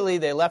 Immediately,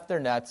 they left their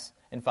nets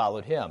and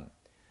followed him.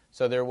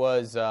 So there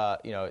was,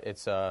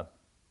 it's a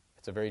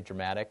very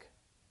dramatic,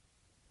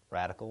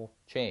 radical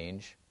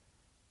change.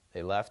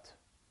 They left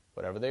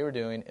whatever they were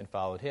doing and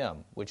followed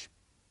him, which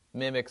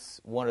mimics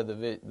one of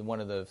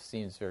the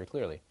scenes very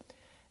clearly.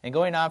 And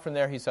going on from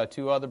there, he saw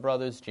two other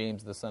brothers,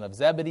 James the son of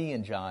Zebedee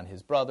and John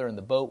his brother, in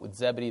the boat with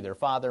Zebedee their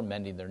father,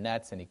 mending their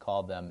nets, and he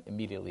called them.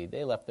 Immediately,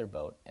 they left their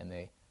boat and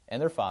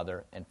their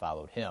father and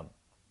followed him.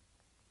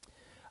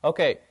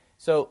 Okay,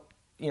 so,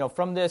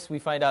 from this we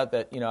find out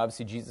that,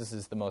 obviously Jesus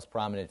is the most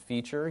prominent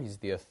feature. He's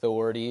the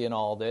authority in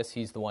all this.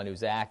 He's the one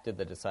who's active.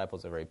 The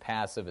disciples are very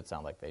passive. It's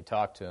not like they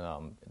talk to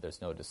him.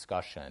 There's no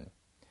discussion.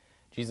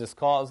 Jesus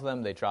calls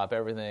them. They drop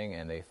everything,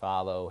 and they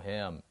follow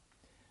him.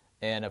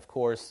 And, of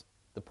course,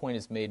 the point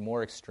is made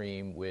more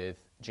extreme with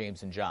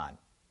James and John.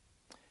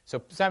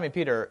 So Simon and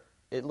Peter,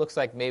 it looks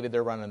like maybe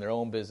they're running their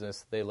own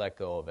business. They let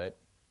go of it.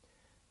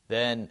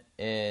 Then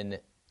in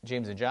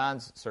James and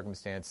John's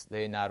circumstance,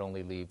 they not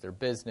only leave their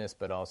business,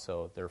 but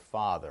also their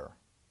father.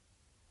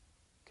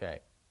 Okay.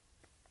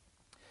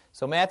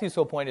 So Matthew's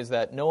whole point is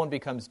that no one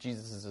becomes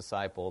Jesus'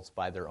 disciples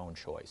by their own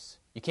choice.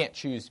 You can't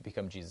choose to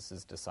become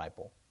Jesus'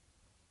 disciple.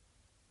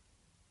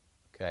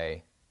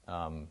 Okay.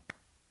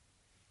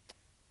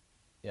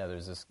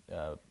 There's this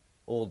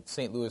old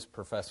St. Louis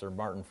professor,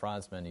 Martin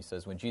Franzmann. He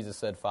says, when Jesus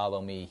said,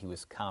 "Follow me," he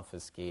was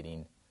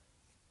confiscating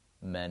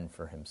men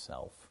for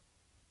himself.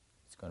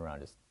 He's going around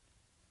just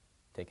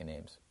taking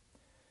names.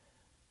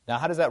 Now,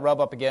 how does that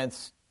rub up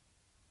against...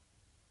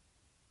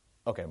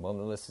 Okay, well,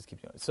 let's just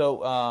keep going.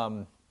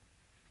 So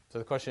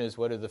the question is,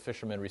 what did the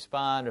fishermen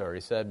respond? I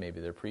already said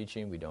maybe they're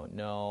preaching. We don't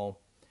know.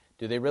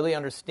 Do they really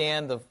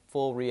understand the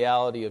full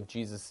reality of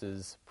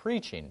Jesus'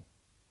 preaching?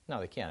 No,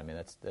 they can't. I mean,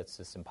 that's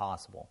just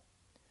impossible.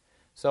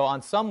 So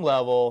on some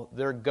level,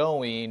 they're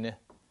going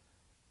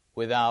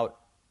without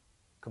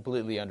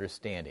completely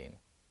understanding.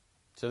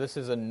 So this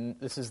is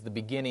the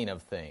beginning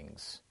of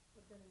things.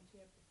 But then in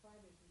chapter 5,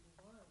 as you move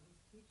on, he's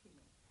teaching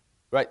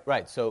them.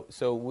 Right.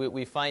 So what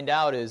we find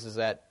out is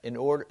that in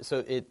order,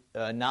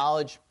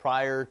 knowledge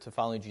prior to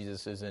following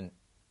Jesus isn't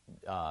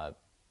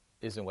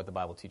what the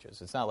Bible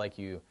teaches. It's not like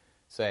you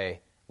say,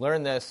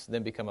 learn this,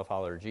 then become a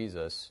follower of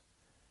Jesus.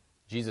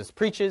 Jesus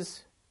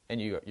preaches, and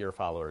you're a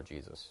follower of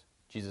Jesus.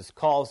 Jesus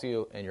calls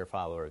you, and you're a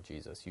follower of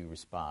Jesus. You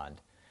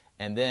respond.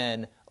 And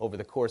then, over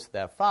the course of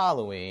that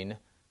following,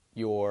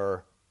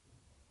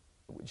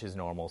 which is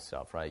normal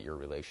stuff, right? Your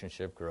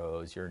relationship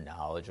grows, your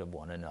knowledge of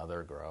one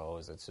another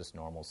grows. It's just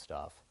normal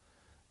stuff.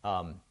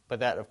 But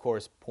that, of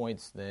course,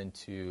 points then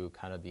to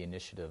kind of the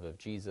initiative of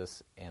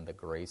Jesus and the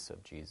grace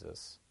of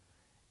Jesus.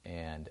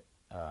 And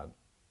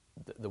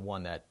the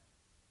one that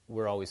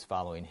we're always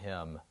following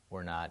him.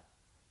 We're not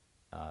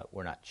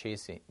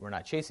chasing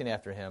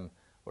after him.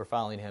 We're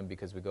following him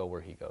because we go where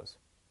he goes.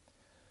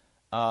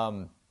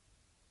 All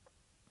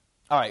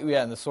right,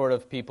 and the sort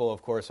of people,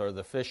 of course, are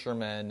the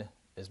fishermen,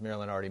 as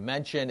Marilyn already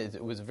mentioned.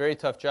 It was a very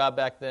tough job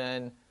back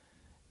then.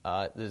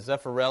 The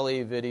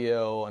Zeffirelli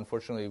video,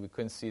 unfortunately, we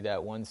couldn't see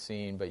that one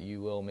scene, but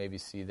you will maybe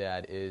see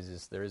that.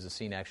 There is a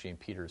scene actually in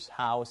Peter's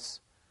house,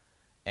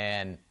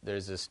 and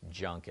there's this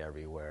junk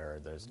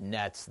everywhere. There's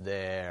nets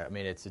there. I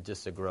mean, it's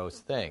just a gross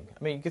thing.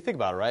 I mean, you can think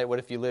about it, right? What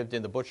if you lived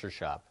in the butcher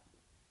shop?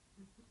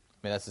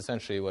 I mean, that's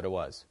essentially what it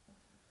was.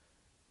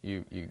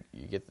 You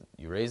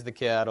raise the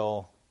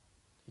cattle.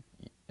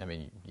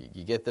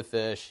 You get the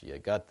fish. You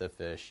gut the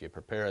fish. You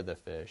prepare the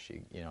fish.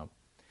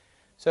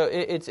 So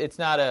it's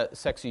not a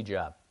sexy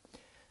job.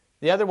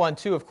 The other one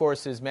too, of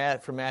course, is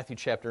from Matthew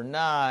chapter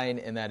 9,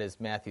 and that is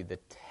Matthew the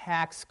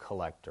tax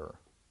collector.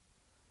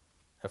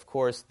 Of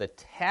course, the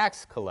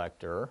tax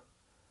collector,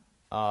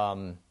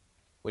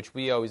 which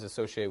we always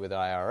associate with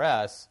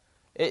IRS,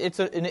 it's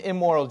an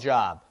immoral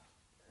job.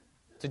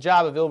 It's a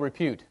job of ill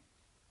repute,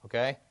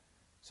 okay?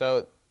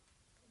 So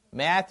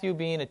Matthew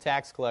being a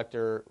tax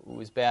collector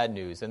was bad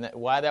news. And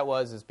why that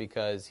was is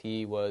because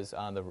he was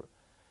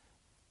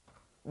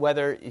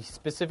whether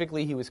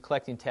specifically he was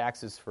collecting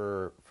taxes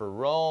for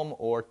Rome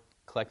or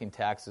collecting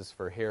taxes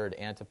for Herod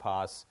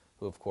Antipas,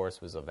 who, of course,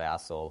 was a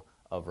vassal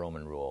of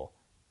Roman rule.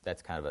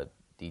 That's kind of a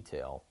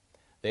detail.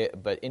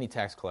 But any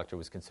tax collector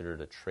was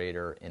considered a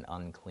traitor and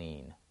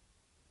unclean.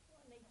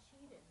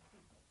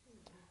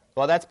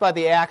 Well, that's by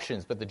the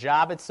actions, but the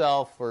job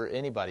itself for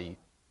anybody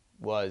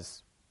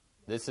was,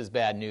 this is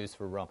bad news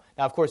for Rome.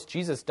 Now, of course,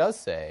 Jesus does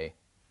say,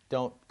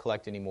 don't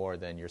collect any more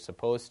than you're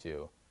supposed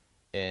to.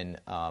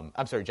 John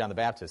the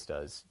Baptist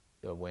does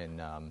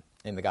when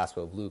in the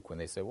Gospel of Luke when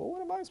they say, well,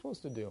 what am I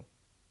supposed to do?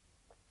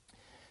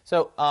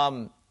 So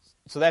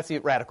that's a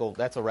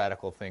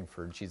radical thing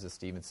for Jesus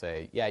to even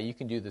say, yeah, you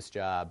can do this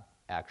job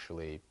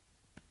actually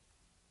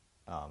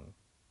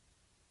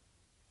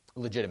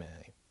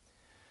legitimately.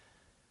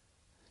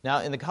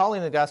 Now, in the calling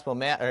of the Gospel,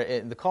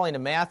 in the calling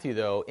of Matthew,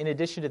 though, in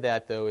addition to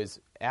that, though, is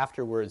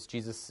afterwards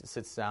Jesus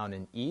sits down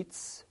and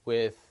eats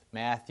with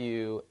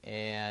Matthew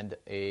and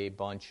a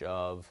bunch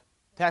of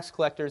tax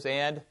collectors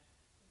and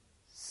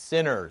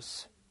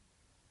sinners.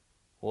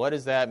 What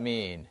does that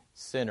mean,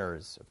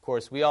 sinners? Of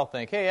course, we all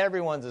think, hey,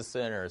 everyone's a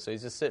sinner, so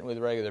he's just sitting with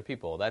regular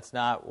people. That's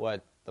not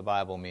what the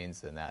Bible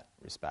means in that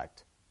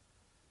respect.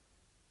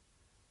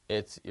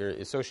 You're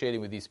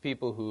associating with these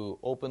people who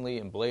openly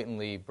and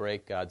blatantly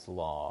break God's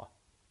law.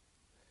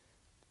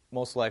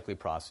 Most likely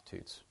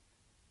prostitutes.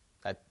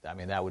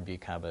 That would be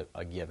kind of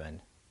a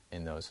given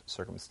in those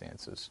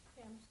circumstances.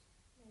 Pimps,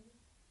 maybe.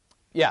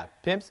 Yeah,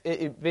 pimps,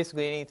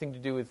 basically anything to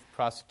do with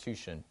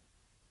prostitution.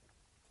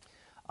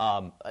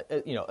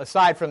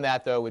 Aside from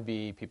that, though, would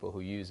be people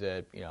who use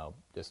it,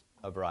 just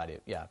a variety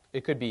of,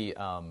 it could be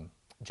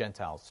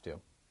Gentiles,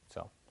 too.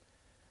 So,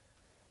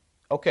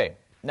 okay.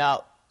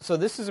 Now, so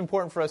this is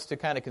important for us to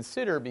kind of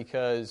consider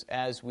because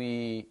as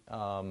we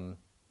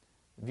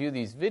view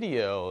these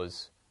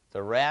videos,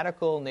 the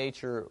radical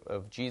nature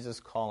of Jesus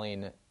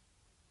calling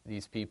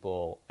these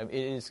people, I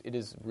mean, it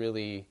is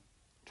really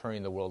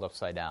turning the world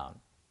upside down.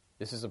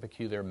 This is a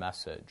peculiar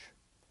message.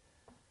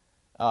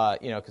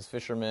 Because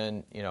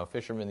fishermen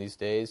these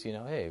days,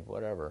 hey,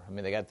 whatever. I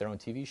mean, they got their own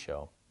TV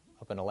show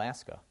up in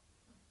Alaska,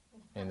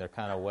 and they're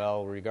kind of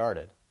well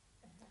regarded.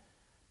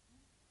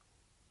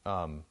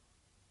 And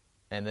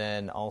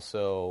then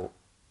also,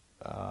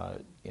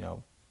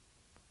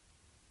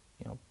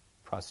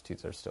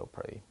 prostitutes are still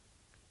pretty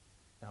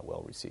not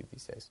well received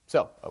these days.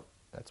 So,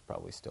 that's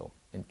probably still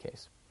in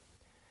case.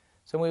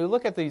 So when we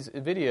look at these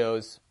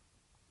videos,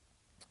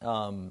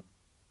 I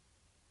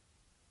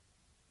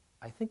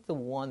think the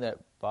one that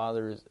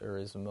bothers or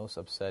is the most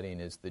upsetting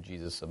is the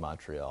Jesus of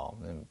Montreal.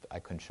 And I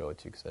couldn't show it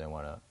to you because I didn't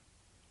want to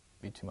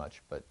be too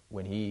much. But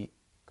when he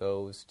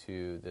goes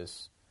to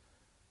this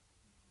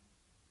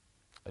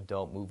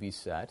adult movie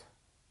set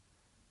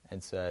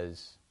and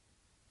says,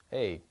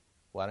 hey,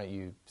 why don't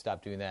you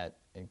stop doing that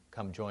and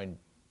come join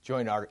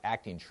our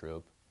acting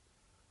troupe,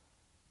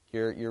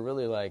 you're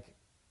really like,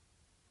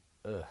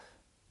 ugh,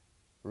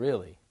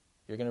 really?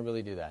 You're going to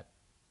really do that?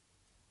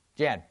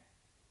 Jan.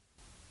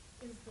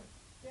 Is the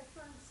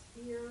difference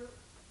here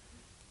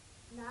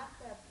not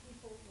that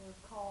people were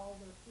called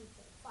or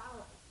people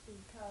followed,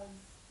 because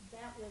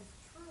that was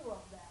true of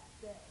that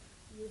day.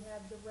 You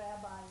had the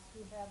rabbis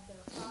who had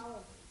their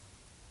followers.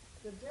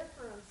 The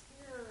difference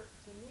here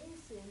to me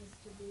seems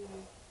to be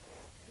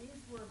these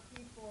were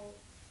people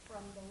from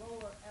the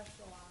lower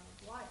echelon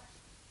of life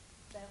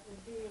that were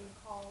being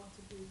called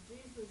to be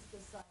Jesus'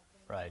 disciples.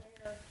 Right.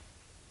 Where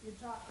you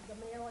talk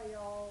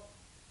Gamaliel,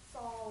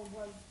 Saul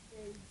was a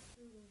student.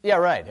 Yeah,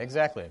 right,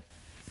 exactly.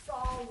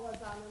 Saul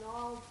was on an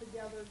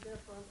altogether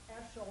different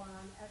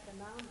echelon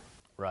economic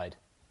Right.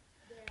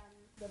 than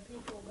the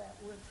people that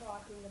we're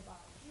talking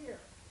about here.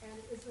 And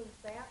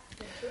isn't that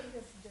the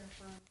biggest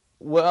difference?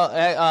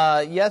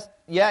 Well, yes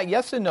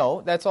and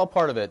no. That's all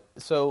part of it.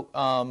 So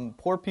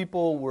poor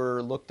people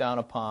were looked down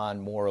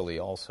upon morally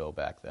also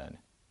back then.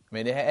 I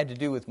mean, it had to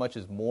do with much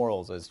as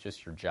morals as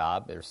just your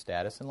job, their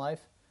status in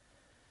life.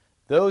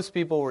 Those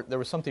people, there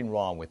was something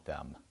wrong with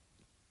them.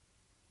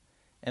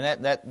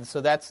 And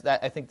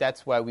I think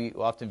that's why we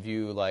often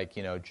view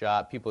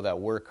people that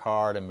work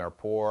hard and are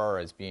poor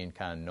as being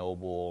kind of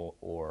noble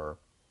or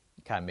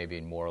kind of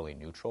maybe morally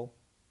neutral.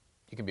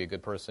 You can be a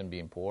good person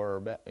being poor, or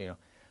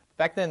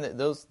back then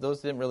those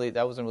didn't really,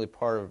 that wasn't really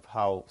part of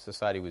how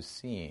society was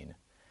seen.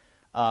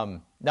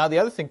 Now the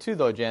other thing too,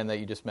 though, Jan, that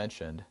you just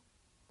mentioned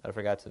that I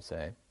forgot to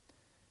say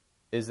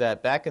is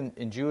that back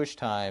in Jewish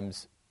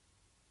times,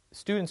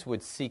 students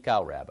would seek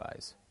out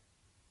rabbis.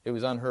 It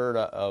was unheard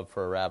of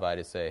for a rabbi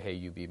to say, hey,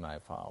 you be my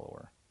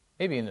follower.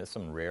 Maybe in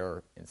some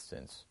rare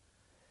instance.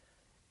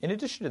 In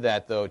addition to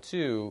that, though,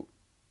 too,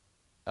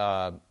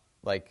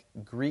 like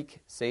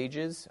Greek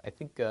sages, I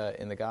think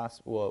in the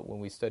gospel, when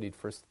we studied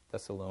 1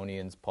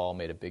 Thessalonians, Paul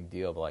made a big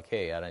deal of like,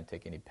 hey, I didn't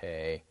take any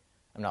pay.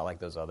 I'm not like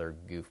those other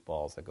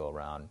goofballs that go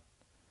around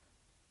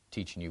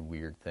teaching you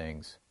weird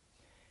things.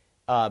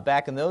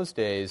 Back in those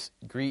days,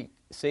 Greek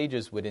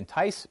sages would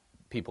entice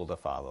people to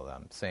follow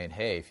them, saying,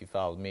 hey, if you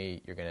followed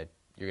me, you're going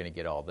to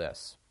get all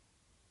this.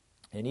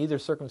 In either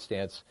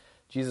circumstance,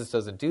 Jesus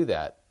doesn't do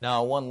that.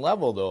 Now, on one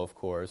level, though, of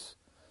course,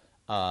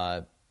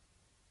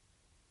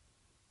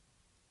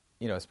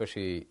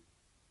 especially,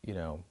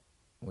 when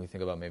we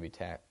think about maybe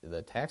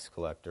the tax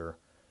collector,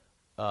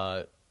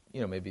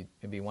 maybe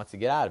he wants to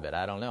get out of it.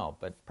 I don't know,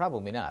 but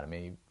probably not. I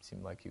mean, he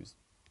seemed like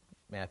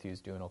Matthew's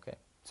doing okay.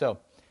 So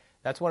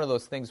that's one of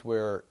those things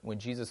where when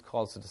Jesus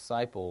calls the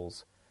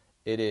disciples,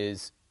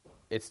 it's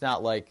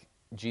not like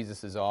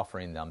Jesus is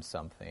offering them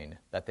something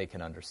that they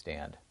can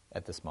understand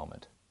at this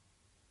moment.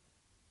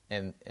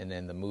 And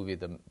in the movie,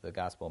 the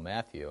Gospel of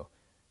Matthew,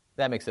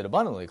 that makes it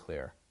abundantly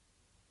clear.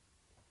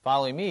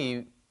 Following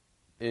me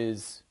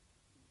is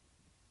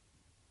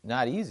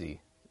not easy.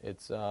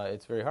 It's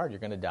very hard. You're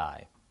going to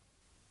die.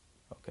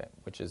 Okay,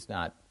 which is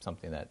not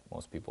something that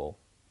most people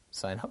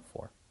sign up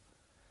for.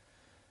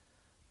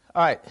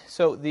 All right,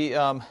 so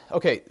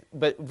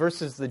but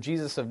versus the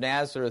Jesus of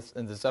Nazareth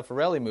in the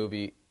Zeffirelli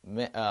movie,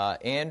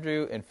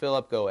 Andrew and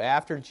Philip go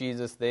after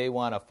Jesus. They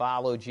want to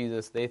follow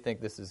Jesus. They think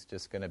this is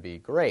just going to be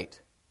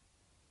great.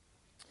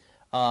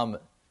 That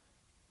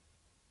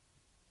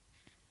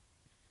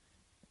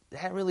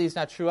really is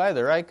not true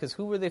either, right? Because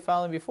who were they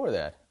following before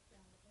that?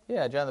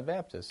 Yeah, John the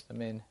Baptist. I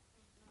mean,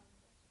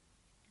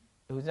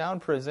 he was now in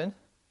prison.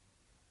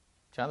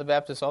 John the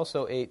Baptist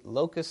also ate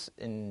locusts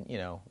and,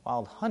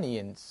 wild honey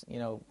and,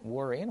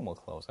 wore animal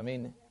clothes. I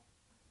mean,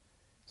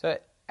 so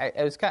the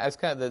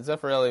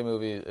Zeffirelli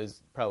movie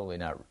is probably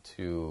not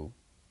too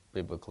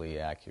biblically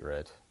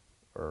accurate,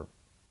 but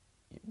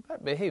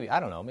hey, I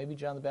don't know, maybe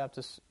John the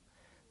Baptist,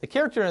 the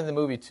character in the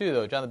movie too,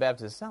 though, John the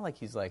Baptist, it's not like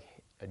he's like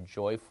a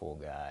joyful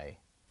guy.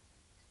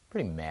 He's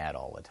pretty mad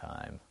all the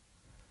time.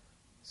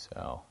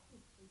 So,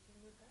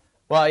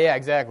 well, yeah,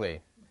 exactly.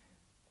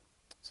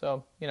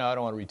 So, I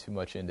don't want to read too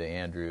much into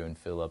Andrew and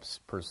Philip's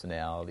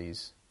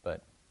personalities,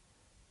 but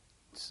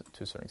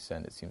to a certain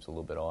extent, it seems a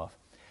little bit off.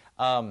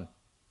 All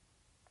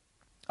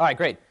right,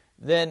 great.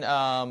 Then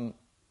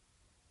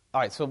All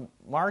right, so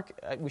Mark,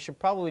 we should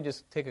probably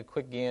just take a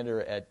quick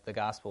gander at the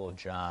Gospel of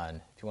John,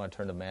 if you want to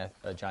turn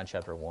to John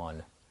chapter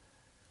 1.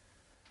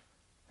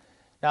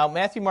 Now,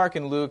 Matthew, Mark,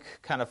 and Luke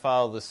kind of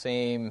follow the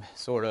same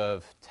sort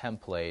of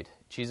template.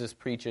 Jesus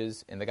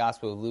preaches. In the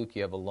Gospel of Luke,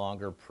 you have a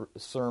longer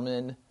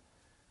sermon.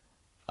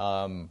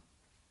 In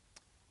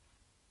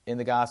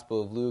the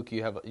Gospel of Luke,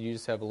 you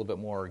just have a little bit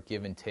more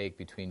give and take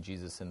between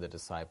Jesus and the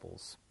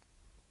disciples.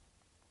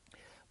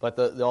 But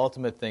the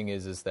ultimate thing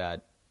is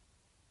that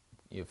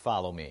you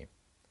follow me.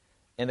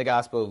 In the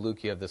Gospel of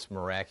Luke, you have this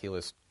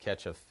miraculous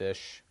catch of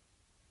fish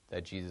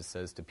that Jesus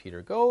says to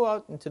Peter, go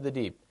out into the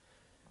deep.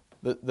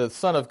 The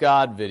Son of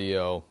God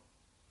video,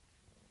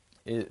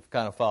 it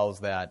kind of follows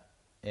that,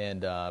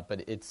 and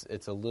but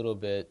it's a little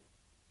bit,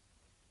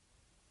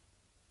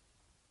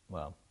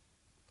 well,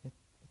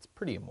 it's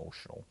pretty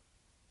emotional.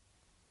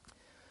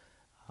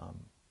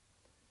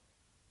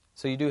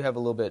 So you do have a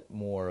little bit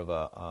more of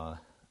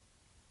a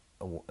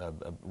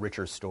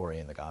richer story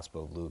in the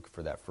Gospel of Luke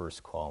for that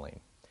first calling.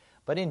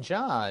 But in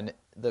John,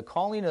 the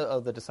calling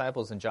of the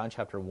disciples in John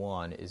chapter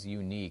 1 is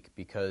unique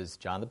because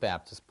John the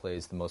Baptist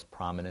plays the most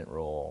prominent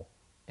role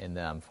in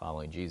them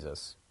following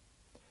Jesus.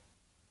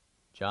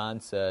 John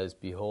says,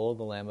 behold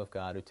the Lamb of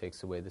God who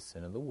takes away the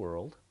sin of the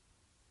world.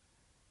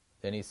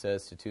 Then he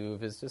says to two of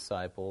his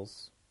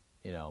disciples,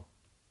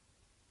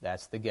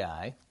 that's the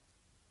guy.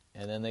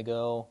 And then they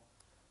go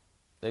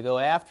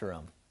after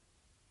him.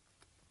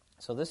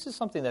 So this is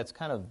something that's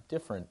kind of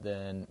different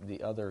than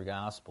the other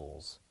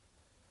Gospels.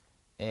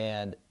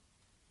 And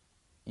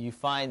you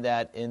find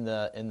that in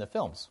the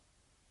films.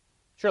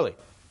 Shirley.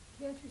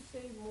 Can't you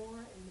say more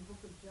in the book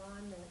of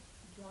John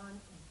that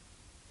John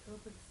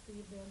interprets the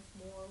events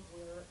more,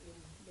 where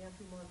in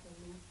Matthew, Mark,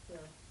 and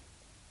Luke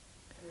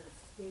they're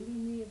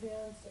stating the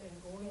events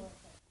and going?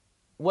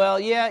 Well,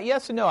 yeah,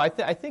 yes and no. I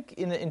think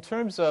in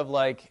terms of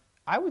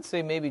I would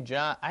say maybe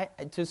John,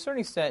 to a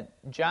certain extent,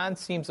 John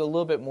seems a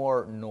little bit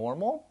more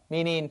normal,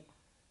 meaning,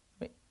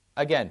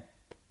 again,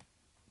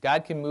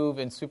 God can move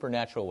in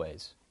supernatural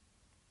ways.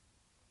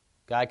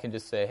 God can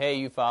just say, hey,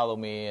 you follow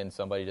me, and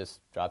somebody just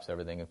drops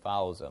everything and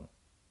follows him.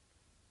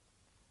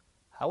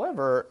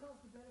 However,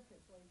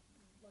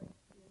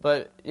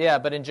 but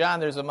in John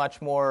there's a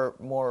much more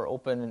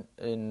open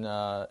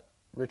and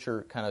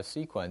richer kind of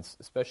sequence,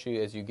 especially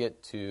as you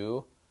get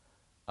to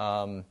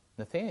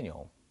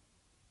Nathaniel.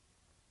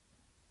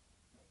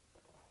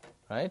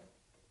 Right?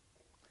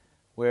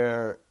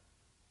 Where,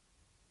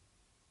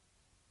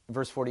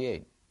 verse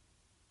 48,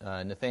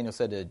 Nathanael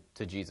said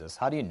to Jesus,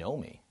 how do you know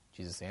me?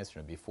 Jesus answered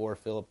him, before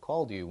Philip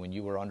called you, when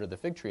you were under the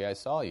fig tree, I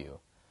saw you.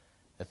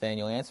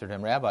 Nathanael answered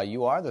him, Rabbi,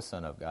 you are the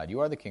Son of God. You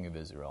are the King of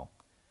Israel.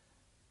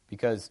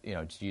 Because,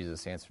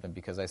 Jesus answered him,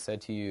 because I said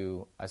to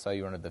you, I saw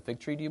you under the fig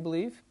tree, do you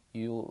believe?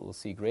 You will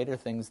see greater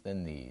things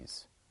than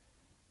these.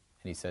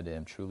 And he said to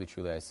him, truly,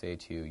 truly, I say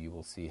to you, you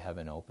will see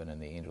heaven open and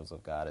the angels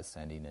of God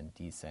ascending and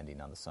descending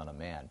on the Son of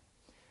Man.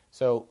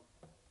 So,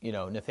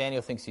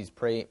 Nathanael thinks he's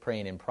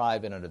praying in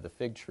private under the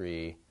fig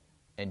tree,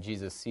 and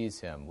Jesus sees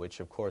him, which,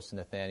 of course,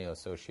 Nathanael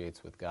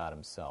associates with God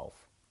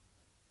himself.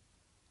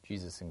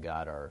 Jesus and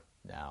God are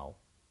now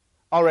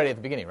already at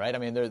the beginning, right? I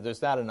mean,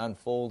 there's not an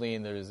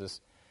unfolding. There's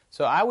this.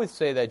 So I would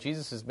say that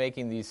Jesus is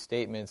making these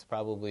statements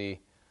probably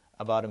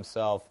about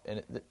himself.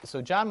 And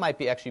so John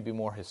might actually be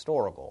more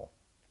historical.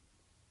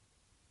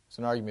 There's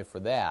an argument for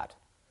that.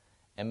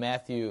 And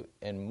Matthew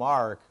and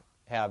Mark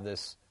have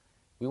this.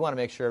 We want to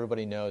make sure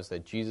everybody knows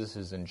that Jesus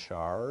is in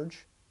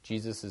charge.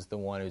 Jesus is the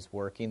one who's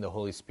working. The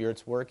Holy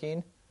Spirit's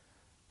working.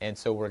 And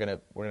so we're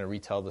gonna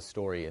retell the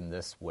story in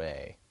this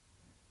way.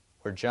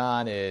 Where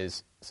John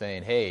is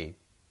saying, hey,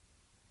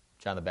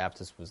 John the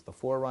Baptist was the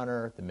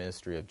forerunner. The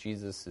ministry of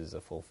Jesus is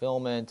a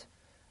fulfillment.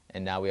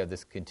 And now we have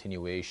this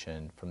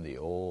continuation from the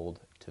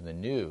old to the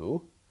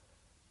new.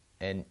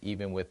 And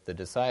even with the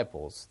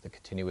disciples, the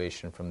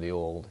continuation from the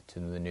old to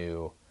the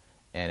new.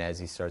 And as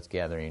he starts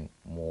gathering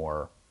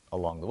more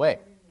along the way.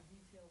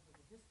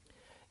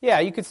 Yeah,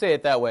 you could say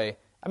it that way.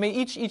 I mean,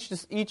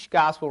 each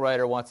gospel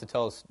writer wants to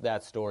tell us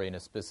that story in a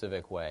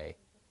specific way.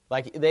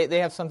 Like they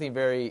have something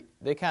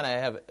they kind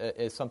of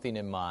have something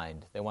in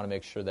mind. They want to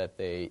make sure that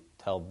they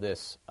tell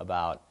this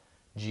about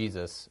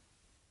Jesus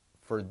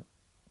for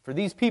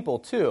these people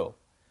too.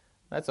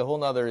 That's a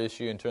whole other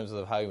issue in terms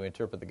of how you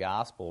interpret the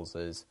Gospels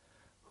is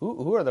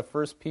who are the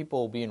first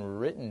people being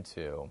written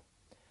to?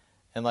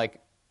 And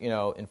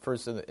for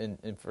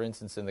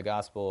instance, in the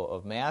Gospel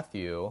of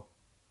Matthew,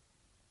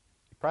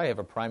 probably have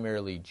a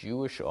primarily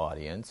Jewish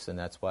audience, and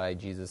that's why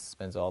Jesus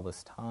spends all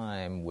this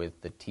time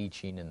with the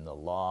teaching and the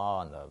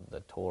law and the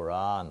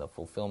Torah and the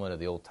fulfillment of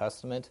the Old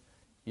Testament.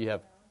 You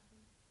have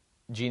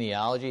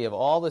genealogy, you have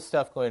all this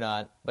stuff going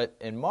on, but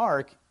in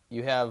Mark,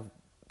 you have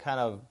kind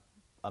of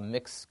a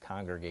mixed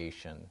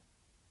congregation.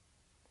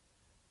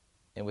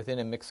 And within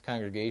a mixed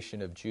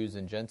congregation of Jews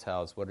and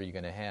Gentiles, what are you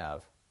going to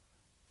have?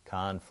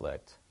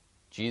 Conflict.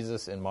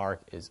 Jesus and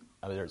Mark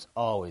there's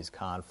always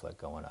conflict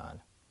going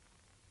on.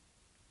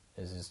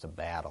 It's just a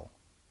battle.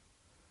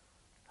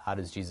 How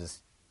does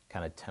Jesus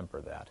kind of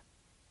temper that?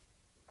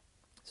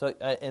 So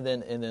and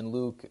then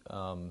Luke,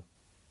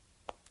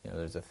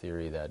 there's a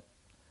theory that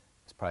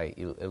it's probably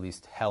at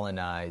least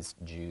Hellenized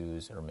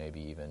Jews, or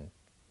maybe even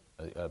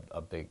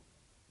a big.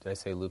 Did I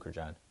say Luke or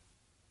John?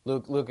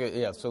 Luke.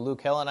 Yeah. So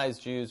Luke,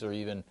 Hellenized Jews, or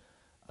even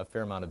a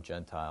fair amount of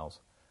Gentiles.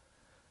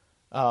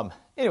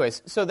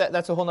 Anyways, so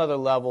that's a whole other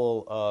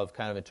level of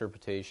kind of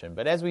interpretation.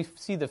 But as we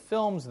see the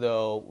films,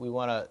 though, we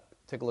want to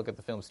take a look at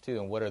the films too,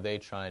 and what are they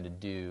trying to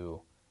do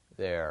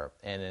there?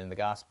 And in the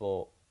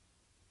Gospel,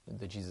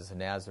 the Jesus of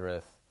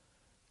Nazareth,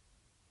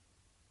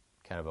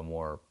 kind of a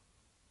more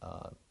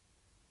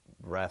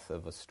breadth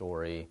of a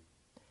story.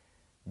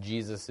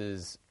 Jesus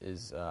is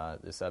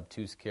this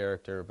obtuse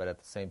character, but at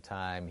the same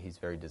time, he's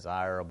very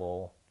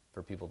desirable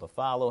for people to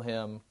follow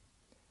him.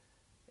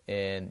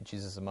 And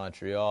Jesus of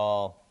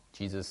Montreal,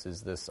 Jesus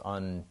is this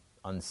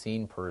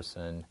unseen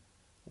person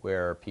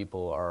where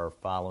people are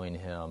following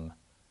him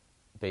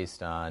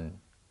based on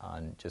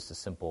just a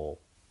simple,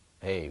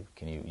 hey,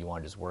 you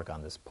want to just work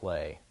on this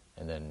play?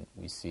 And then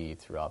we see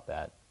throughout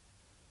that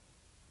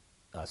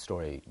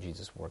story,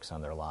 Jesus works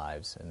on their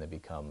lives, and they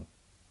become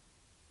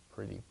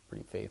pretty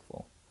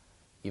faithful,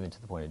 even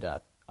to the point of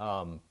death.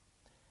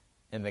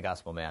 In the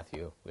Gospel of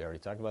Matthew, we already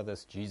talked about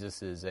this.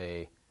 Jesus is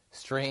a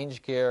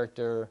strange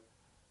character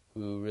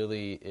who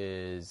really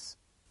is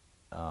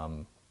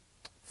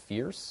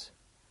fierce,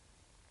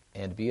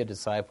 and to be a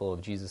disciple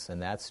of Jesus in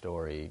that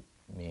story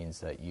means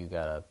that you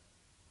gotta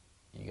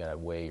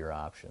weigh your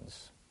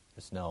options.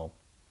 It's not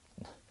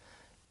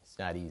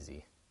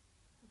easy.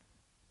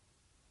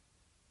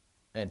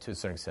 And to a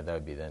certain extent, that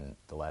would be then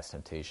the last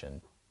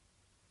temptation.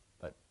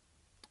 But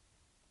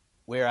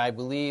where I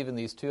believe in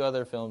these two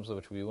other films,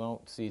 which we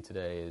won't see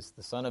today, is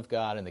the Son of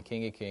God and the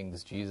King of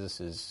Kings.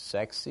 Jesus is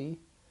sexy.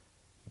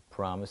 He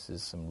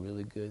promises some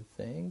really good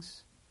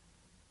things.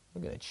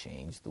 We're going to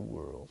change the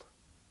world.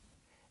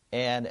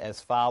 And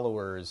as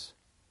followers,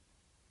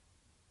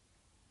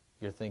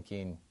 you're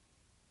thinking,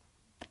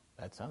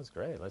 that sounds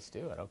great. Let's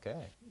do it.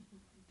 Okay.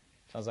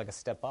 Sounds like a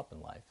step up in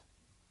life.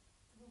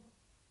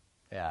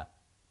 Yeah.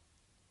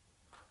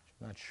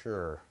 I'm not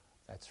sure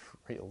that's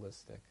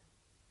realistic.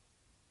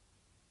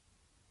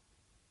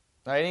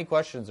 All right, any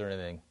questions or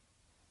anything?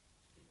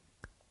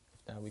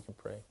 If not, we can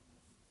pray.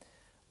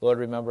 Lord,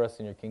 remember us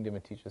in your kingdom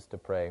and teach us to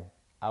pray.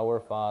 Our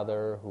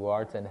Father, who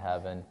art in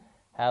heaven,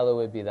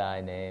 hallowed be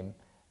thy name.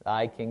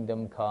 Thy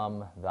kingdom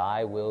come,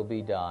 thy will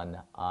be done,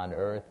 on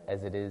earth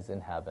as it is in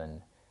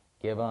heaven.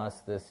 Give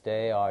us this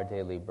day our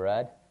daily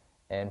bread,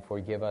 and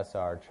forgive us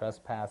our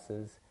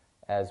trespasses,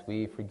 as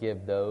we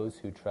forgive those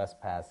who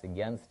trespass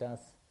against us.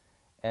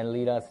 And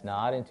lead us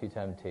not into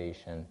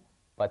temptation,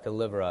 but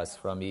deliver us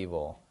from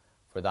evil.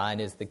 For thine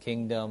is the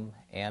kingdom,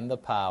 and the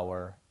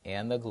power,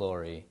 and the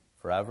glory,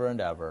 forever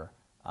and ever.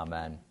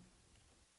 Amen.